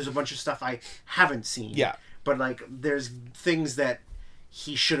like, there's a bunch of stuff I haven't seen. Yeah. But like, there's things that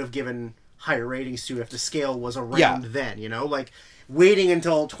he should have given higher ratings to if the scale was around then, Like, waiting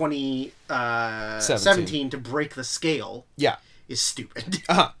until 2017 to break the scale. Yeah. Is stupid.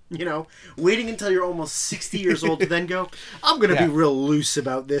 Uh-huh. Waiting until you're almost 60 years old to then go, I'm going to be real loose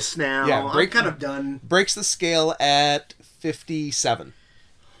about this now. Yeah, I'm kind of done. Breaks the scale at 57.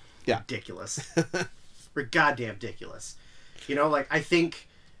 Yeah. Ridiculous. We're goddamn ridiculous. You know, like, I think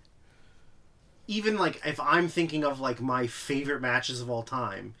even, like, if I'm thinking of, like, my favorite matches of all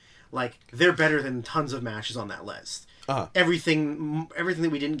time, like, they're better than tons of matches on that list. Uh-huh. Everything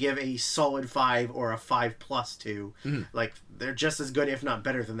that we didn't give a solid 5 or a 5+ to, like, they're just as good, if not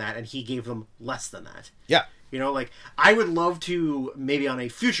better than that, and he gave them less than that. Yeah. You know, like, I would love to, maybe on a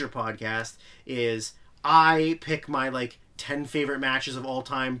future podcast, is I pick my, like, 10 favorite matches of all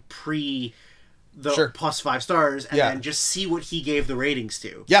time pre the plus 5 stars, and then just see what he gave the ratings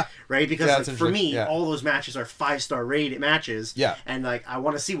to. Yeah. Right? Because, like, for me, all those matches are 5-star rated matches. Yeah. And, like, I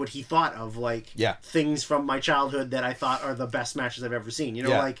want to see what he thought of, like, things from my childhood that I thought are the best matches I've ever seen. You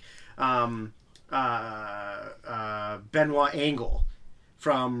know, like, Benoit Angle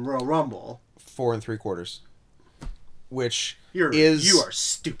from Royal Rumble. 4 3/4. Which you are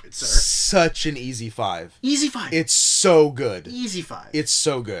stupid, sir. Such an easy 5. Easy 5. It's so good. Easy 5. It's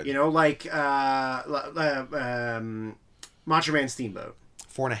so good. You know, like Macho Man Steamboat.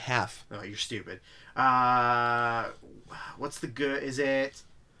 4.5. Oh, you're stupid. What's the good?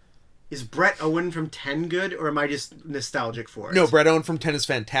 Is Brett Owen from 10 good, or am I just nostalgic for it? No, Brett Owen from 10 is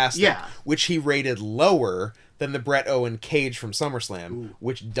fantastic. Yeah. Which he rated lower than the Brett Owen cage from SummerSlam,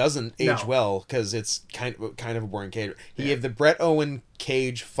 which doesn't age well because it's kind of a boring cage. He gave the Brett Owen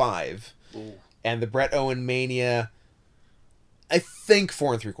cage 5, and the Brett Owen Mania, I think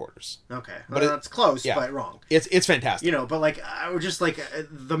 4 3/4. Okay, well, that's close, but wrong. It's fantastic. You know, but like I would just like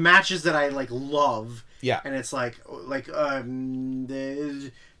the matches that I like love. Yeah, and it's like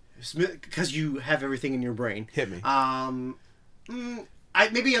because you have everything in your brain. Hit me.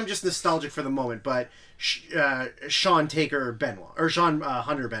 Maybe I'm just nostalgic for the moment, but Sean Taker Benoit or Sean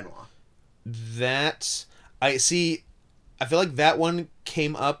Hunter Benoit. That I see. I feel like that one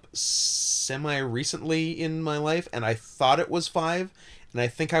came up semi-recently in my life, and I thought it was 5, and I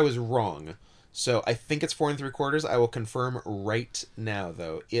think I was wrong. So I think it's 4 3/4. I will confirm right now,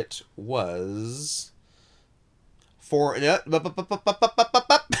 though. It was 4. 4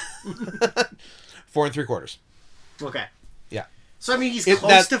 3/4. Okay. Yeah. So I mean, he's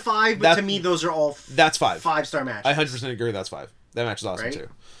close to 5, but to me, those are all that's 5 5-star matches. I 100% agree. That's 5. That match is awesome too.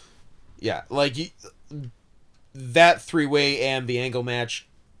 Yeah, like that 3-way and the Angle match,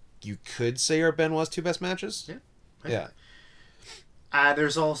 you could say are Benoit's 2 best matches. Yeah.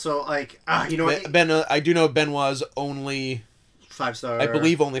 There's also like you know what? I do know Benoit's only 5-star. I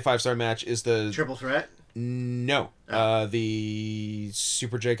believe only 5-star match is the Triple Threat. No, the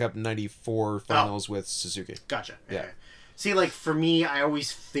Super J-Cup 94 finals with Suzuki. Gotcha. Yeah. Okay. See, like, for me, I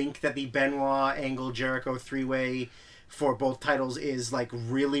always think that the Benoit, Angle, Jericho 3-way for both titles is, like,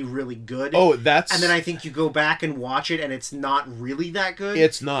 really, really good. Oh, that's... And then I think you go back and watch it, and it's not really that good.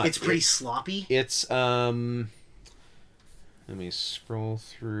 It's not. It's pretty sloppy. It's, let me scroll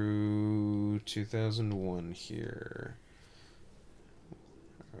through 2001 here.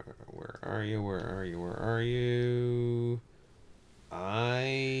 Where are you?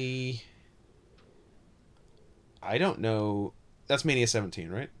 I don't know. That's Mania 17,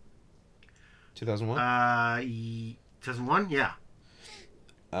 right? 2001? 2001? Yeah.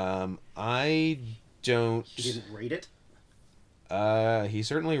 I don't... He didn't rate it? He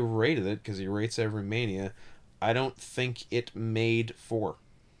certainly rated it, because he rates every Mania. I don't think it made 4.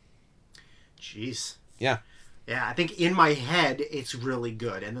 Jeez. Yeah. Yeah, I think in my head, it's really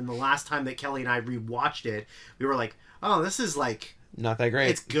good. And then the last time that Kelly and I rewatched it, we were like, oh, this is like... Not that great.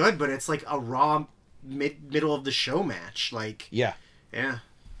 It's good, but it's like a raw middle of the show match. Like... Yeah. Yeah.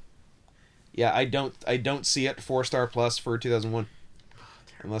 Yeah, I don't see it 4-star plus for 2001.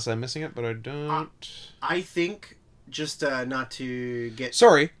 Unless I'm missing it, but I don't... I think, just not to get...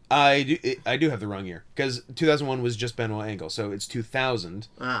 Sorry, I do have the wrong year. Because 2001 was just Benoit Angle, so it's 2000.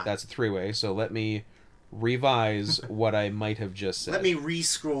 That's a 3-way, so let me revise what I might have just said. Let me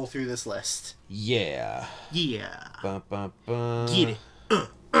re-scroll through this list. Yeah. Yeah. Bum, bum, bum. Get it.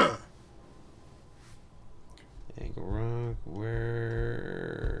 Angle Rock, where...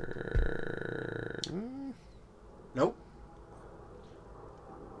 Nope.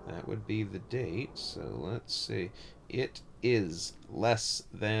 That would be the date, so let's see. It is less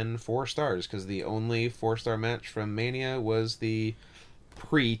than 4 stars, because the only 4-star match from Mania was the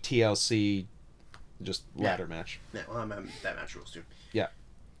pre-TLC just ladder match. Yeah, well, that match rules too. Yeah.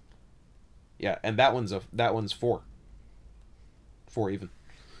 Yeah, and that one's 4. 4 even.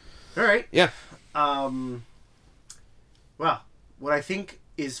 All right. Yeah. Well, what I think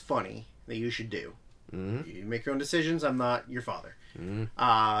is funny that you should do. Mm-hmm. You make your own decisions. I'm not your father.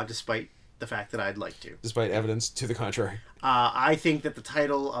 Mm-hmm. Despite the fact that I'd like to. Despite evidence to the contrary. I think that the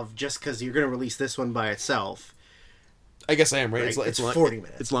title of, just because you're going to release this one by itself, I guess I am, right? Right, it's long, 40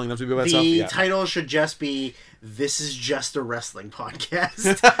 minutes. It's long enough to be by itself. The title should just be, "This is just a wrestling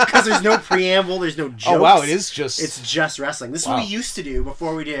podcast." Because there's no preamble, there's no jokes. Oh, wow, it is just... It's just wrestling. This is what we used to do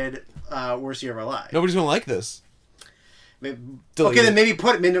before we did Worst Year of Our Lives. Nobody's going to like this. Okay, then maybe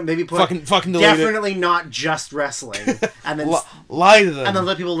put fucking delete definitely not just wrestling, and then lie to them, and then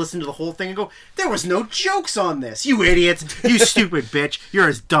let people listen to the whole thing and go, "There was no jokes on this, you idiots, you stupid bitch, you're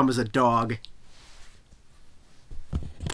as dumb as a dog."